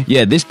like, could be.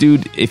 yeah, this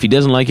dude, if he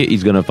doesn't like it,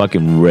 he's gonna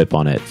fucking rip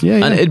on it. Yeah,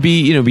 and yeah. it'd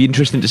be be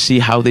interesting to see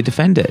how they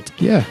defend it.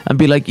 Yeah. and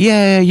be like,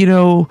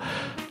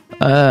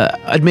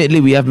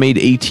 admittedly, we have made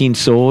 18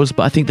 saws,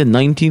 but I think the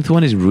 19th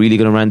one is really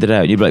gonna round it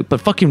out. And you'd be like,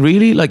 but fucking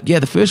really? Like, yeah,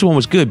 the first one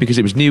was good because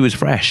it was new, it was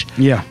fresh.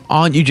 Yeah.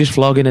 Aren't you just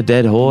flogging a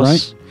dead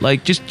horse? Right.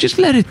 Like, just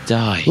let it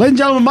die. Ladies and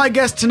gentlemen, my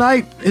guest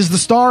tonight is the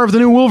star of the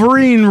new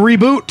Wolverine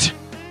reboot,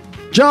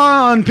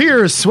 John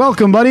Pierce.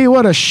 Welcome, buddy.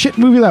 What a shit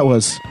movie that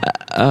was.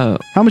 How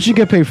much did you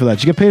get paid for that?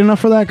 Did you get paid enough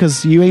for that?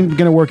 Because you ain't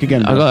gonna work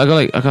again. I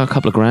bro. got a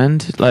couple of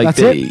grand. Like That's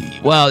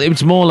it? Well, it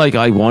was more like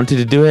I wanted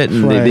to do it,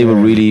 and Right, they were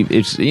right. really.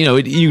 It's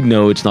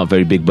it's not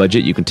very big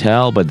budget. You can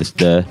tell by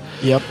the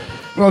Yep.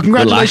 Well,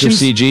 congratulations.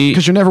 CG.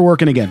 Because you're never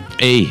working again.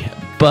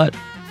 But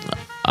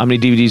how many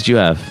DVDs do you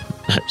have?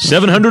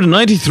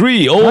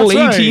 793. All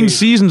That's 18 right.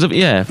 seasons of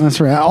That's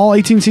right. All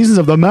 18 seasons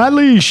of The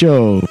Madley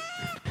Show.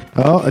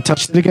 Oh, I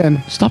touched it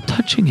again. Stop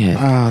touching it.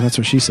 Ah, that's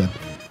what she said.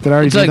 Did I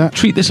already It's do like that?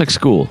 treat this like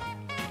school.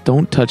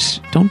 Don't touch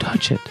it. Don't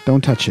touch it.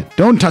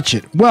 Don't touch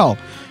it. Well,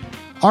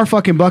 our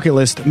fucking bucket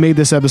list made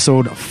this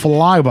episode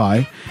fly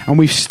by, and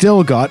we've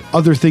still got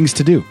other things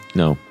to do.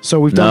 No. So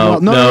we've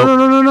done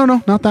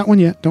no, not that one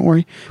yet. Don't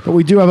worry. But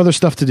we do have other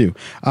stuff to do.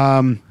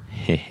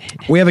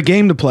 We have a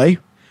game to play.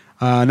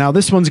 Now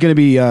this one's going to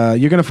be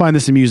you're going to find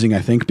this amusing, I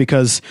think,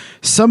 because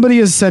somebody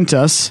has sent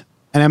us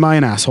an "Am I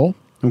an Asshole?"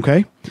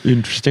 Okay.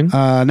 Interesting.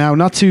 Now,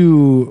 not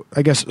to,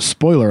 I guess,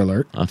 spoiler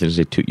alert. I think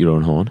they toot your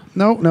own horn.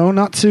 No,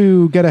 not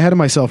to get ahead of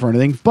myself or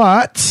anything.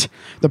 But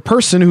the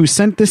person who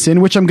sent this in,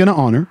 which I'm going to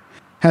honor,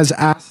 has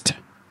asked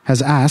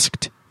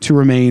to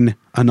remain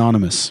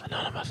anonymous.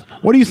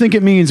 What do you think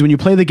it means when you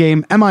play the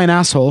game "Am I an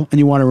Asshole?" and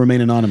you want to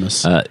remain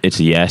anonymous? It's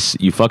a yes.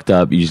 You fucked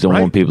up. You just don't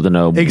Right? want people to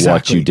know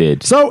what you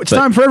did. So it's But-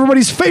 time for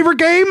everybody's favorite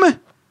game.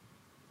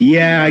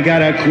 Yeah, I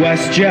got a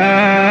question.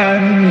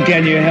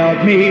 Can you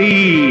help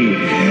me?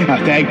 I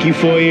thank you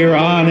for your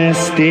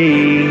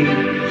honesty.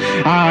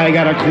 I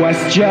got a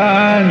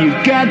question.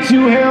 You've got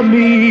to help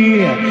me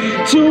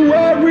to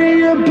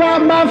worry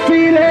about my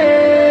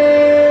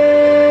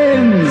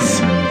feelings.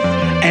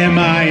 Am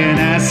I an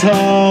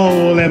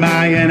asshole? Am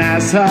I an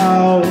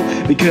asshole?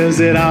 Because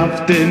it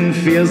often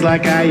feels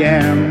like I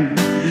am.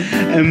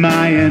 Am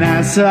I an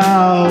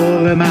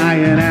asshole? Am I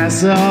an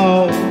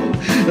asshole?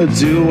 Or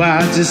do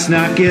I just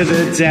not give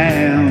a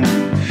damn?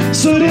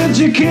 So did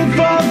your kid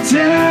fall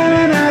down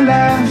and I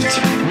laughed?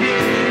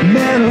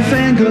 Middle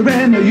finger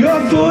in your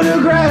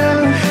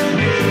photograph.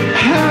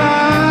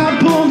 I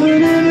pulled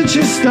an image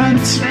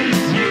stunt.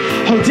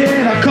 Or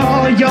did I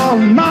call your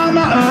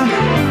mama up?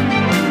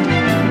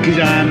 'Cause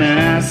I'm an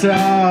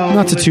asshole.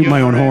 Not to toot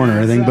my own horn or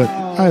anything, but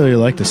I really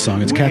like this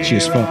song. It's catchy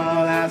as fuck.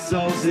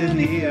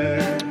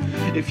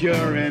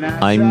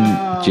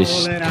 I'm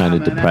just kind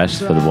of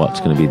depressed for what's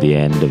going to be the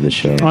end of the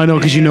show. I know,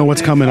 because you know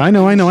what's coming. I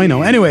know.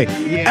 Anyway,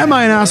 Am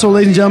I an Asshole,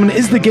 ladies and gentlemen,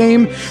 is the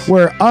game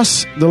where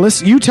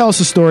you tell us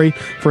a story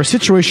for a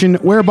situation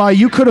whereby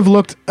you could have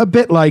looked a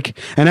bit like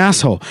an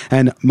asshole.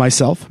 And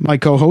myself, my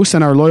co-host,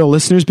 and our loyal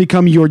listeners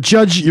become your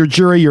judge, your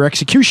jury, your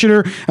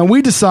executioner, and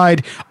we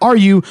decide, are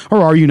you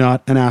or are you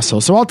not an asshole?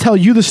 So I'll tell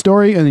you the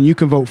story, and then you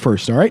can vote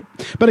first, all right?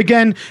 But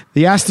again,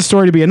 they asked the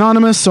story to be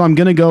anonymous, so I'm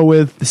going to go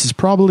with, this is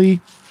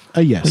probably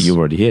a yes. But you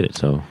already heard it,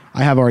 so.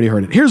 I have already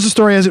heard it. Here's the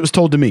story as it was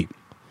told to me.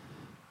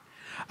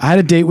 I had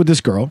a date with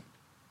this girl.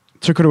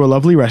 Took her to a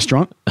lovely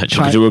restaurant. I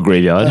took her to a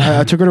graveyard.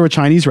 I took her to a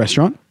Chinese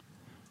restaurant.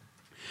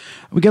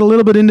 We get a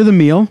little bit into the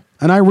meal,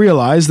 and I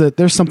realize that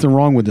there's something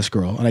wrong with this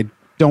girl, and I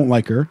don't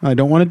like her, and I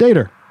don't want to date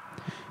her.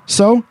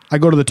 So I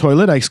go to the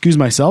toilet, I excuse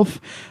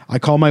myself, I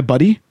call my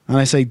buddy, and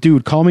I say,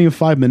 dude, call me in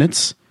 5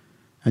 minutes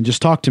and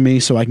just talk to me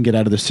so I can get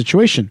out of this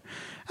situation.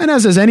 And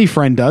as any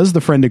friend does,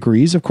 the friend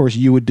agrees. Of course,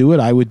 you would do it,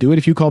 I would do it.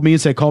 If you called me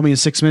and said, call me in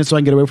 6 minutes so I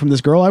can get away from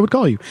this girl, I would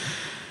call you.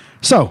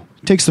 So,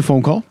 takes the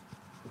phone call.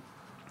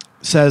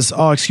 Says,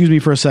 oh, excuse me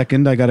for a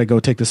second, I gotta go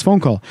take this phone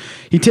call.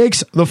 He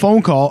takes the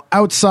phone call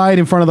outside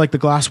in front of like the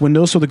glass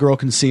window so the girl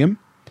can see him.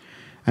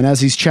 And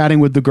as he's chatting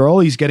with the girl,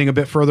 he's getting a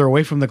bit further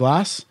away from the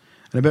glass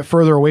and a bit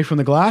further away from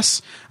the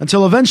glass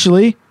until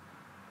eventually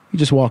he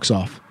just walks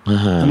off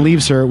and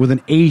leaves her with an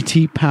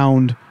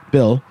 80-pound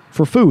bill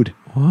for food.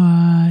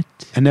 What?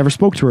 And never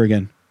spoke to her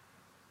again.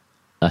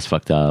 That's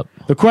fucked up.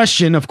 The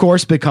question, of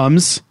course,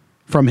 becomes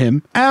from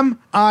him, am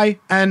I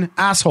an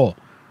asshole?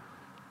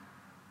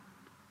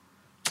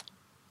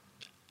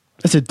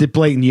 That's a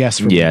blatant yes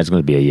for me. Yeah, it's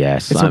going to be a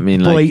yes. It's a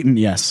blatant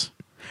yes.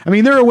 I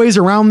mean, there are ways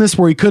around this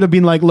where he could have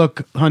been like,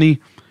 look, honey,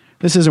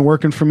 this isn't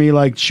working for me.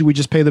 Like, should we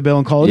just pay the bill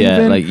and call it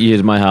even? Yeah, like,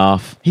 here's my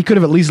half. He could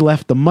have at least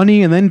left the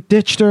money and then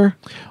ditched her.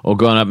 Or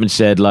gone up and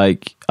said,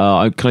 like,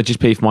 can I just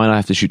pay for mine? I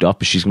have to shoot up,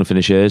 but she's going to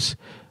finish hers.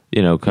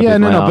 You know, can I pay for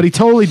my half? But he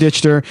totally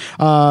ditched her.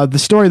 The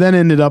story then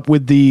ended up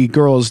with the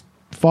girl's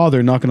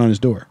father knocking on his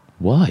door.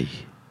 Why?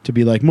 To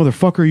be like,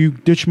 motherfucker, you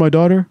ditched my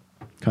daughter?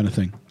 Kind of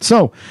thing.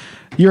 So,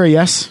 you're a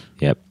yes.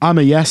 Yep. I'm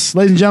a yes.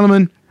 Ladies and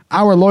gentlemen,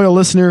 our loyal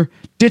listener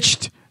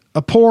ditched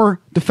a poor,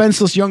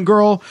 defenseless young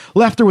girl,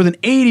 left her with an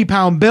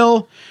 80-pound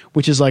bill,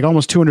 which is like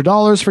almost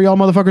 $200 for y'all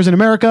motherfuckers in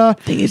America.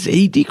 I think it's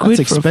 80 quid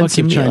That's for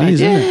expensive a fucking Chinese,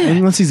 meal. isn't it?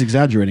 Unless he's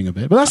exaggerating a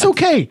bit. But that's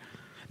okay.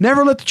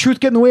 Never let the truth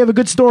get in the way of a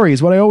good story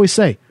is what I always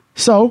say.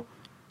 So,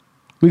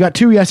 we got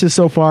 2 yeses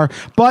so far.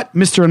 But,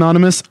 Mr.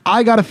 Anonymous,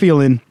 I got a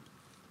feeling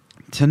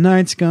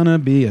tonight's gonna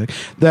be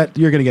that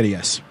you're gonna get a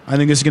yes. I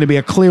think this is gonna be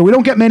a clear. We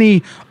don't get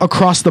many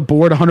across the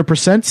board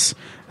 100%.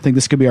 I think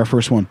this could be our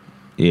first one.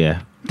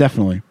 Yeah.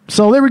 Definitely.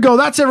 So there we go.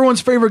 That's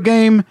everyone's favorite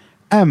game.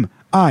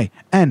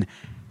 M-I-N.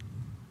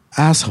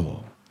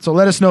 Asshole. So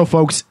let us know,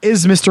 folks.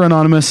 Is Mr.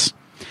 Anonymous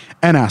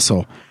an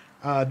asshole?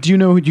 Do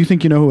you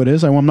think you know who it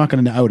is? I'm not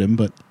going to out him,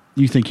 but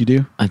you think you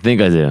do? I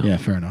think I do. Yeah,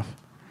 fair enough.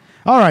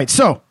 All right.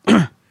 So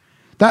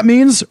that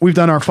means we've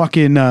done our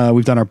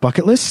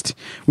bucket list.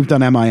 We've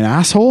done Am I an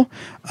Asshole?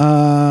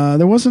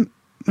 There wasn't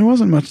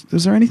much.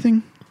 Is there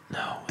anything?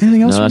 No.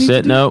 Anything else? No, that's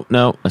it. No,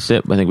 that's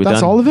it. I think we're done.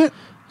 That's all of it?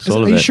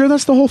 Are you sure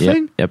that's the whole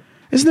thing? Yep.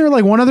 Isn't there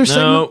like one other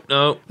segment?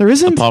 No. There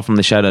isn't? Apart from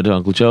the shout out to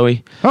Uncle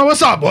Joey. Oh,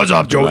 what's up? What's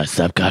up, Joey? What's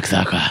up,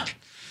 cocksucker? Are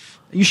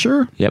you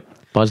sure? Yep.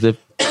 Positive.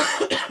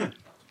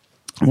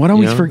 What are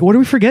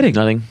we forgetting?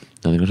 Nothing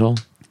at all.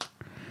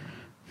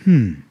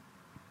 I'm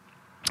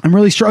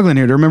really struggling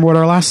here to remember what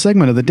our last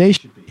segment of the day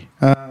should be.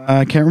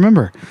 I can't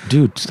remember.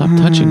 Dude, stop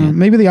touching it.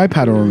 Maybe the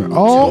iPad will remember.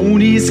 Oh,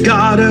 Tony's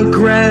got a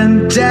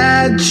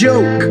granddad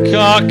joke.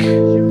 Cock.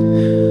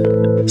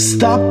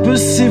 Stop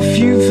us if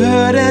you've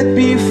heard it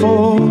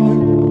before.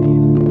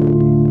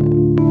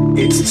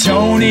 It's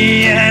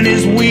Tony and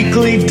his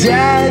weekly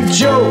dad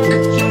joke.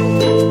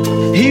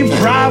 He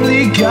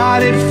probably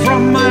got it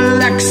from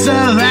Alexa,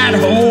 that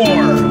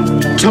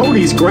whore.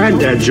 Tony's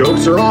granddad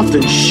jokes are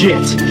often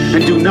shit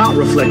and do not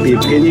reflect the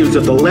opinions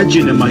of the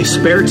Legend in My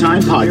Spare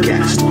Time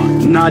podcast.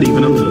 Not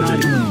even a little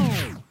bit.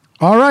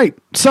 all right.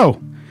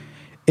 So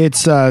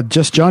it's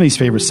just Johnny's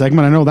favorite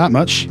segment. I know that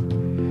much.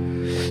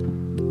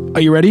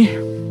 Are you ready?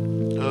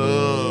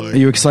 Are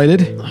you excited?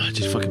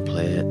 Just fucking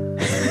play it.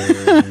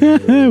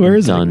 Where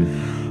is Done.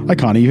 it? I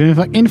can't even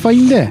fucking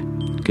find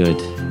it. Good.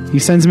 He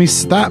sends me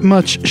that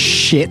much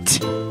shit.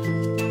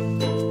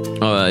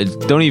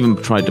 Don't even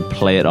try to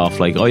play it off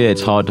like, oh yeah,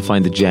 it's hard to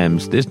find the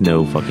gems. There's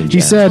no fucking gems.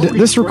 He said,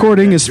 this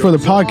recording is for the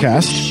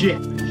podcast. Shit.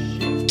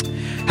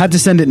 Had to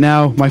send it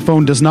now. My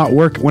phone does not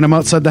work when I'm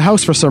outside the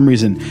house for some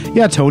reason.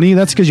 Yeah, Tony,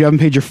 that's because you haven't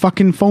paid your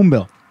fucking phone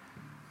bill.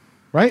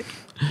 Right?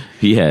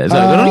 Yeah, it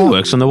only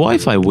works on the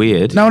Wi-Fi.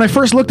 Weird. Now, when I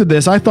first looked at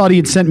this, I thought he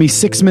had sent me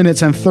 6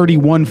 minutes and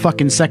 31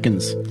 fucking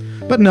seconds.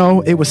 But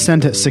no, it was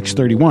sent at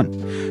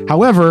 6:31.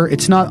 However,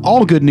 it's not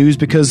all good news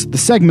because the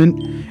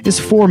segment is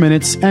 4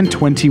 minutes and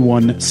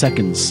 21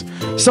 seconds.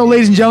 So,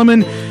 ladies and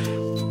gentlemen,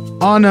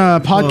 on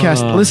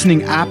podcast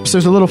listening apps,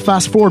 there's a little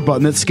fast forward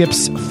button that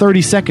skips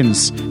 30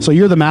 seconds. So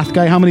you're the math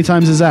guy. How many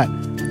times is that?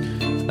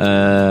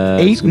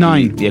 8,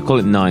 9. Yeah, call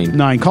it 9.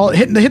 9.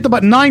 Hit the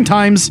button 9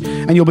 times,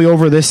 and you'll be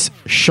over this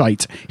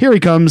shite. Here he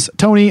comes,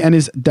 Tony and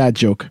his dad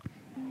joke.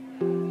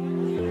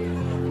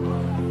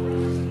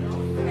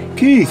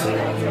 Keith.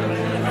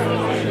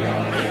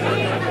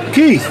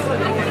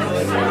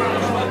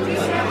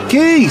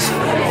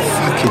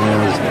 Fucking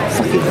hell.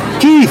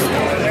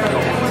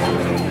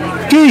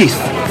 Keith.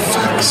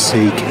 Fuck's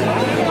sake.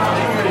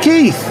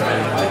 Keith.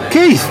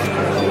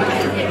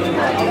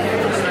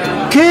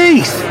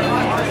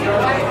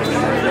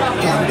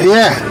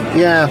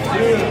 Yeah.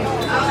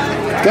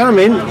 Get them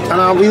in,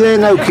 and I'll be there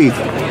now, Keith.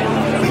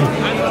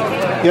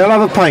 Yeah, I'll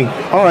have a pint.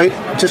 All right,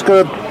 just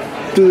gotta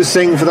do this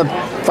thing for the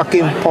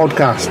fucking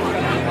podcast.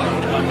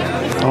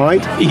 All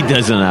right. He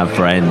doesn't have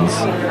friends.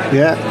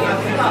 Yeah.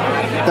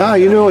 Ah,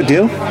 you know a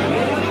deal.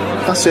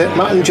 That's it,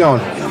 Matt and John.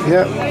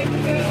 Yeah.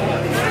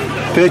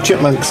 Pair of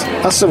chipmunks.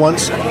 That's the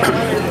ones.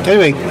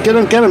 Anyway, get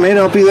them in.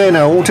 I'll be there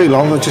now. Won't take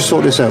long. I'll just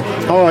sort this out.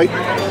 All right.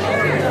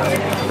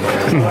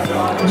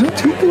 Is that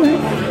taken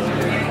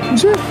out?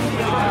 Is it?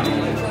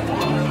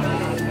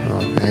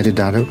 Oh, I edit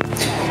that out.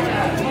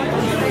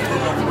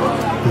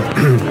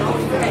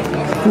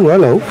 Oh,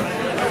 hello.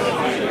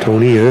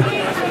 Tony here.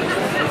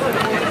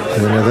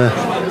 Another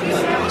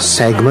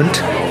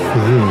segment.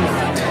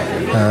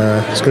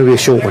 It's going to be a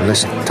short one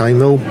this time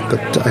though,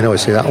 but I know I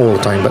say that all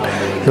the time, but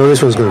no,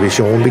 this one's going to be a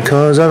short one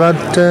because I've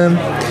had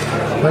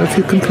a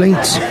few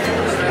complaints.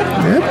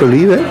 Yeah,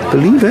 believe it.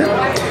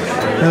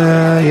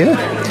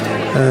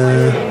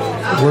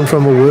 One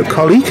from a work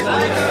colleague.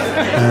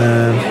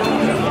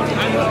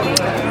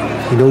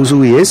 He knows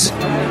who he is.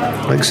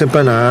 Likes a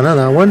banana,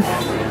 that one.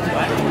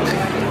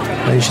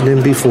 Mentioned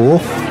him before.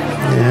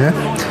 Yeah.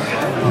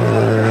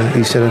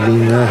 He said I've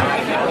been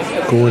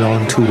going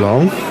on too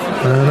long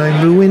and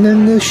I'm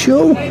ruining the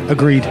show.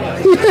 Agreed.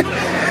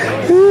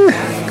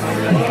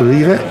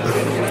 Believe it.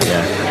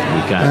 Yeah,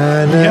 you can.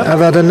 And I've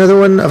had another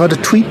one. I've had a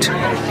tweet.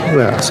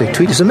 Well, I say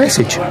tweet is a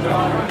message.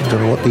 I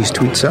don't know what these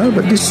tweets are,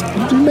 but this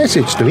is a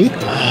message to me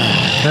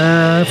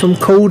from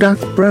Kodak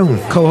Brown,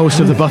 Co-host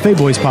of the Buffet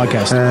Boys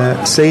podcast.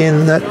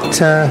 saying that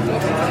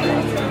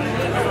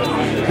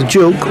the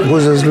joke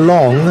was as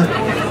long,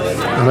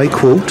 and I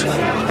quote,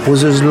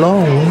 was as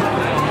long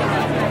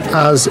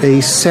as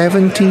a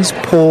 70s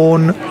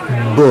porn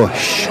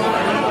bush.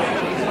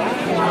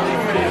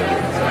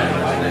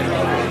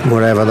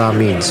 Whatever that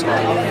means.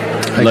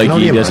 I Like can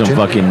only he doesn't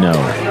imagine. fucking know.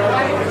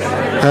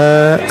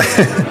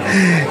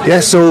 Yeah,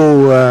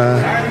 so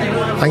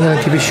I'm going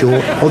to keep it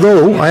short.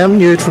 Although I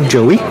haven't heard from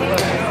Joey,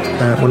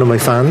 one of my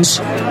fans,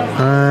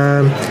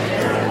 and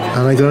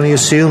I can only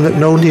assume that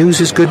no news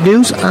is good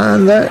news,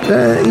 and that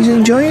he's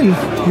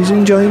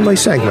enjoying my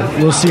segment.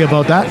 We'll see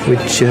about that.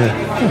 Which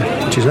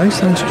is nice.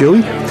 Thanks,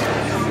 Joey.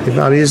 If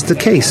that is the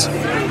case.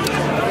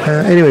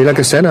 Anyway, like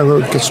I said, I'm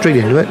going to get straight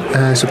into it.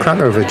 It's a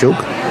cracker of a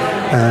joke.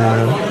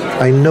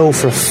 I know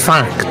for a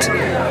fact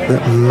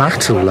that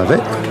Matt will love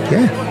it.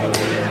 Yeah.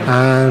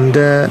 And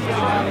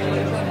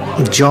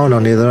John,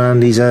 on the other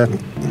hand, he's an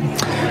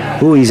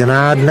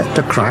hard nut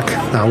to crack,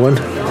 that one.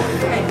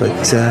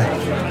 But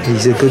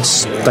he's a good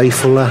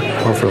stifler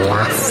of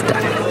laughter.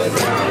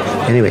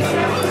 Anyway,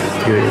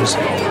 here it is.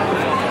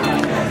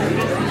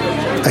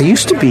 I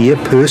used to be a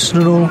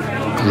personal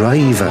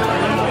driver.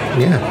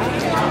 Yeah.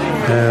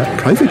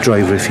 Private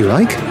driver, if you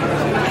like.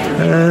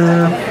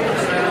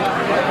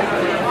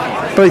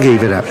 But I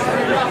gave it up.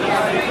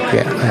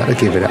 Yeah, I had to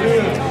give it up.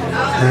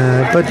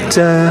 But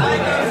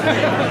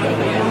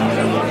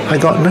I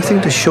got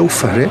nothing to show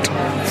for it.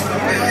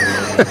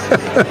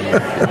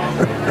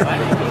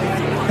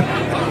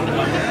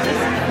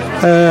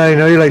 I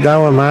know you like that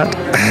one, Matt.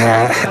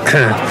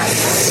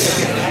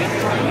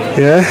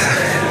 Yeah.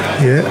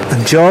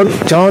 And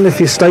John, if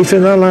you're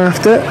stifling that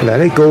laughter,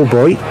 let it go,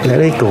 boy.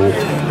 Let it go.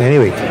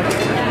 Anyway,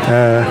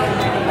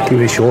 keep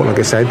it short, like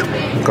I said.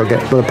 I've got to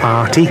get to the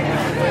party.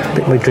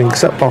 Pick my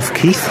drinks up off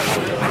Keith.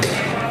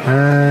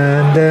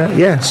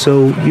 And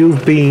so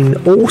you've been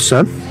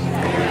awesome,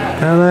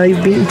 and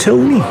I've been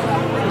Tony.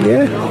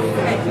 Yeah.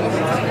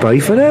 Bye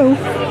for now.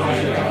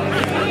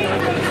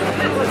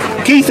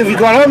 Keith, have you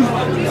got him?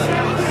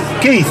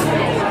 Keith,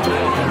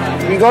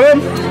 have you got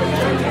him?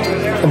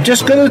 I'm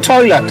just going to the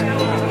toilet.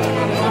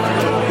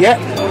 Yeah.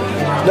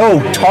 No,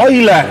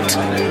 toilet.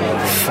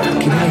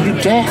 Fucking hell, you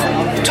deaf?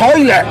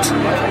 Toilet.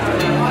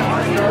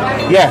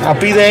 Yeah, I'll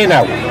be there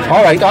now.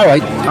 All right.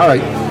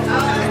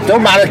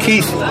 Don't matter,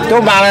 Keith.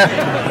 Don't matter.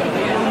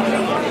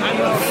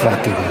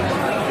 Fucking hell.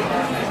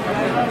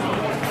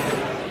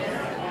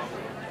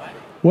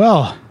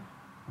 Well,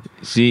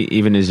 See,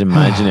 even his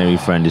imaginary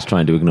friend is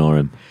trying to ignore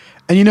him.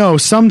 and you know,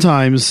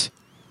 sometimes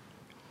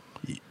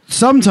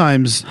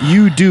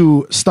you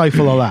do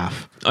stifle a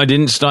laugh. I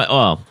didn't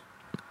stifle.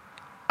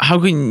 How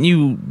can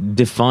you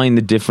define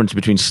the difference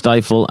between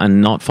stifle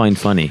and not find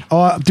funny?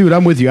 Oh, dude,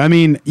 I'm with you. I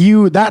mean,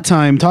 you, that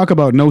time, talk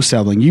about no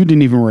selling. You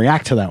didn't even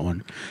react to that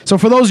one. So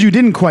for those who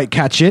didn't quite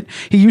catch it,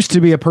 he used to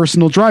be a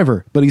personal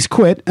driver, but he's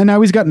quit, and now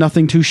he's got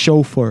nothing to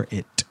show for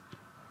it.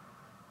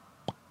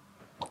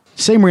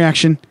 Same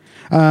reaction.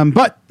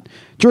 But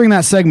during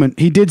that segment,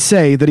 he did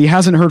say that he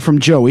hasn't heard from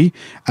Joey,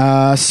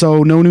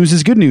 so no news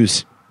is good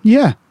news.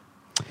 Yeah.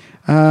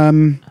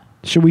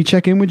 Should we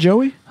check in with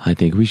Joey? I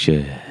think we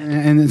should.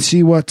 And then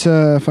see what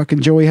fucking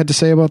Joey had to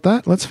say about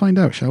that? Let's find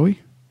out, shall we?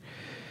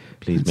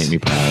 Please make me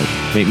proud.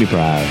 Make me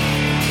proud.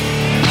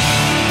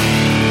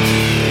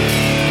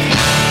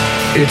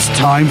 It's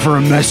time for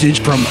a message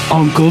from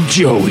Uncle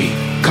Joey,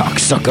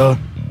 cocksucker.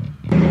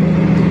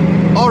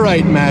 All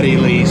right, Matty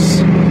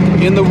Lease.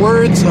 In the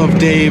words of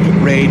Dave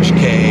Rage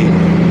K,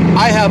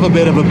 I have a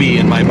bit of a bee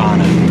in my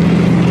bonnet.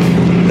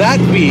 That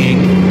being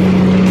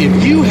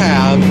if you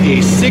have a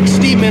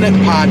 60-minute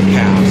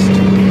podcast,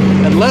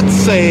 and let's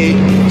say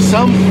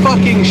some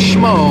fucking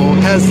schmo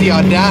has the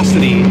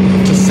audacity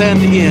to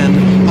send in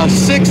a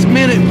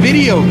 6-minute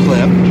video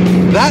clip,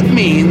 that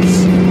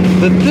means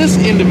that this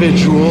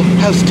individual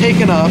has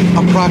taken up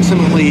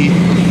approximately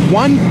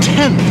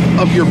 1/10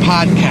 of your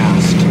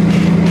podcast.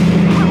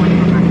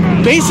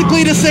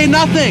 Basically to say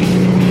nothing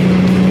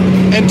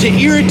and to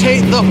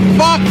irritate the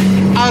fuck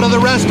out of the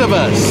rest of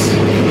us.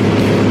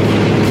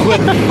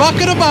 Quit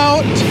fucking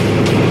about,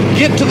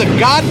 get to the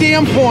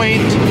goddamn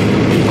point,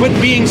 and quit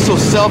being so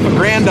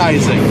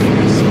self-aggrandizing.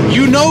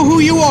 You know who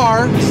you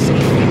are,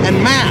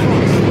 and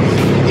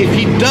Matt, if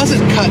he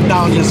doesn't cut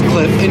down his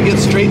clip and get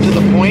straight to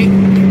the point,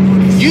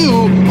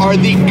 you are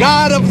the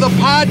god of the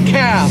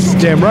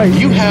podcast. Damn right.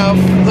 You have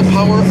the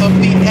power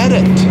of the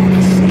edit.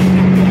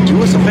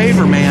 Do us a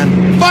favor,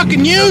 man.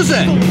 Fucking use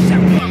it!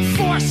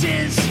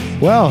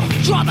 Well,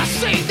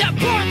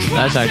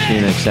 That's actually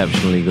an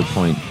exceptionally good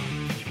point.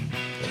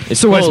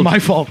 it's my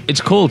fault.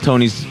 It's called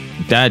Tony's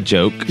dad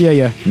joke.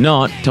 Yeah.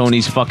 Not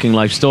Tony's fucking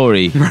life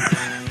story.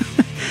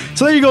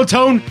 So there you go,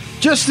 Tone.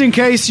 Just in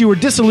case you were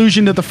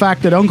disillusioned at the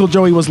fact that Uncle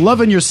Joey was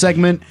loving your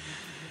segment,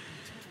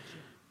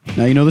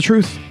 now you know the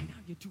truth.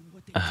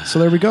 So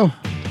there we go.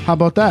 How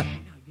about that?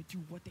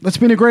 That's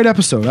been a great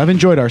episode. I've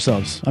enjoyed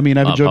ourselves. I mean,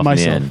 I've enjoyed Apart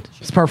from the myself.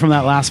 end. Apart from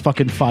that last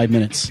fucking 5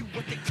 minutes.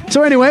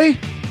 So anyway,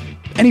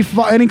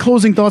 any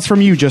closing thoughts from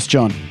you, Just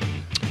John?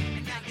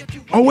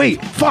 Oh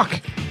wait,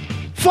 fuck,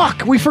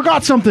 we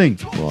forgot something.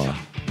 What?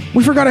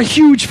 We forgot a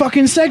huge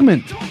fucking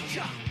segment.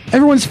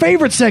 Everyone's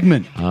favorite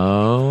segment.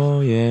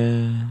 Oh,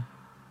 yeah.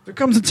 There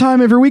comes a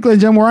time every week, ladies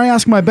and gentlemen, where I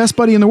ask my best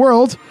buddy in the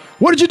world,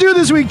 what did you do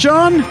this week,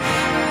 John?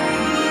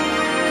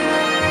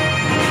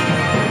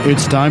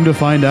 It's time to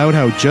find out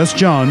how Just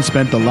John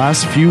spent the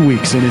last few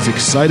weeks in his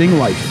exciting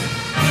life.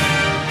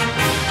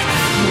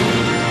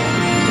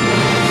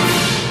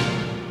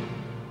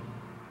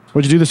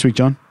 What'd you do this week,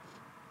 John?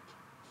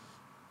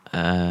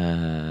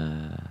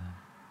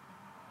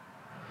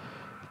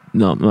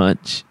 Not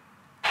much.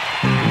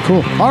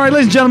 Cool. All right,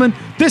 ladies and gentlemen,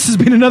 this has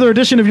been another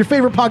edition of your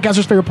favorite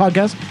podcaster's favorite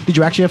podcast. Did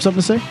you actually have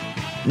something to say?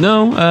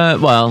 No,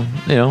 well,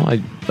 you know,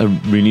 I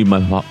renewed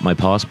my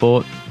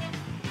passport.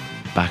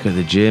 Back at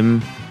the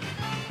gym.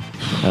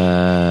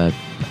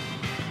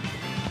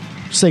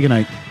 Say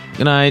goodnight.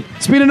 Good night.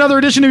 It's been another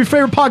edition of your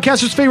favorite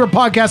podcaster's favorite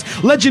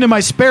podcast, Legend in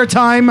My Spare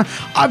Time.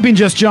 I've been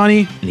Just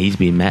Johnny. And he's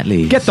been Matt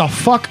Lee. Get the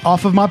fuck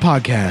off of my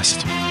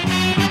podcast.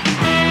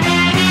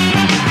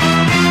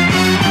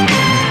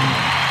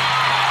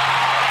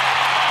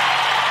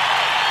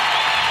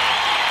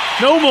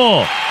 No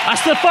more.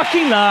 That's the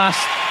fucking last.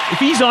 If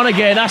he's on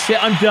again, that's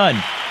it. I'm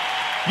done.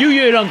 You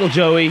heard Uncle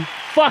Joey.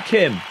 Fuck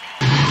him.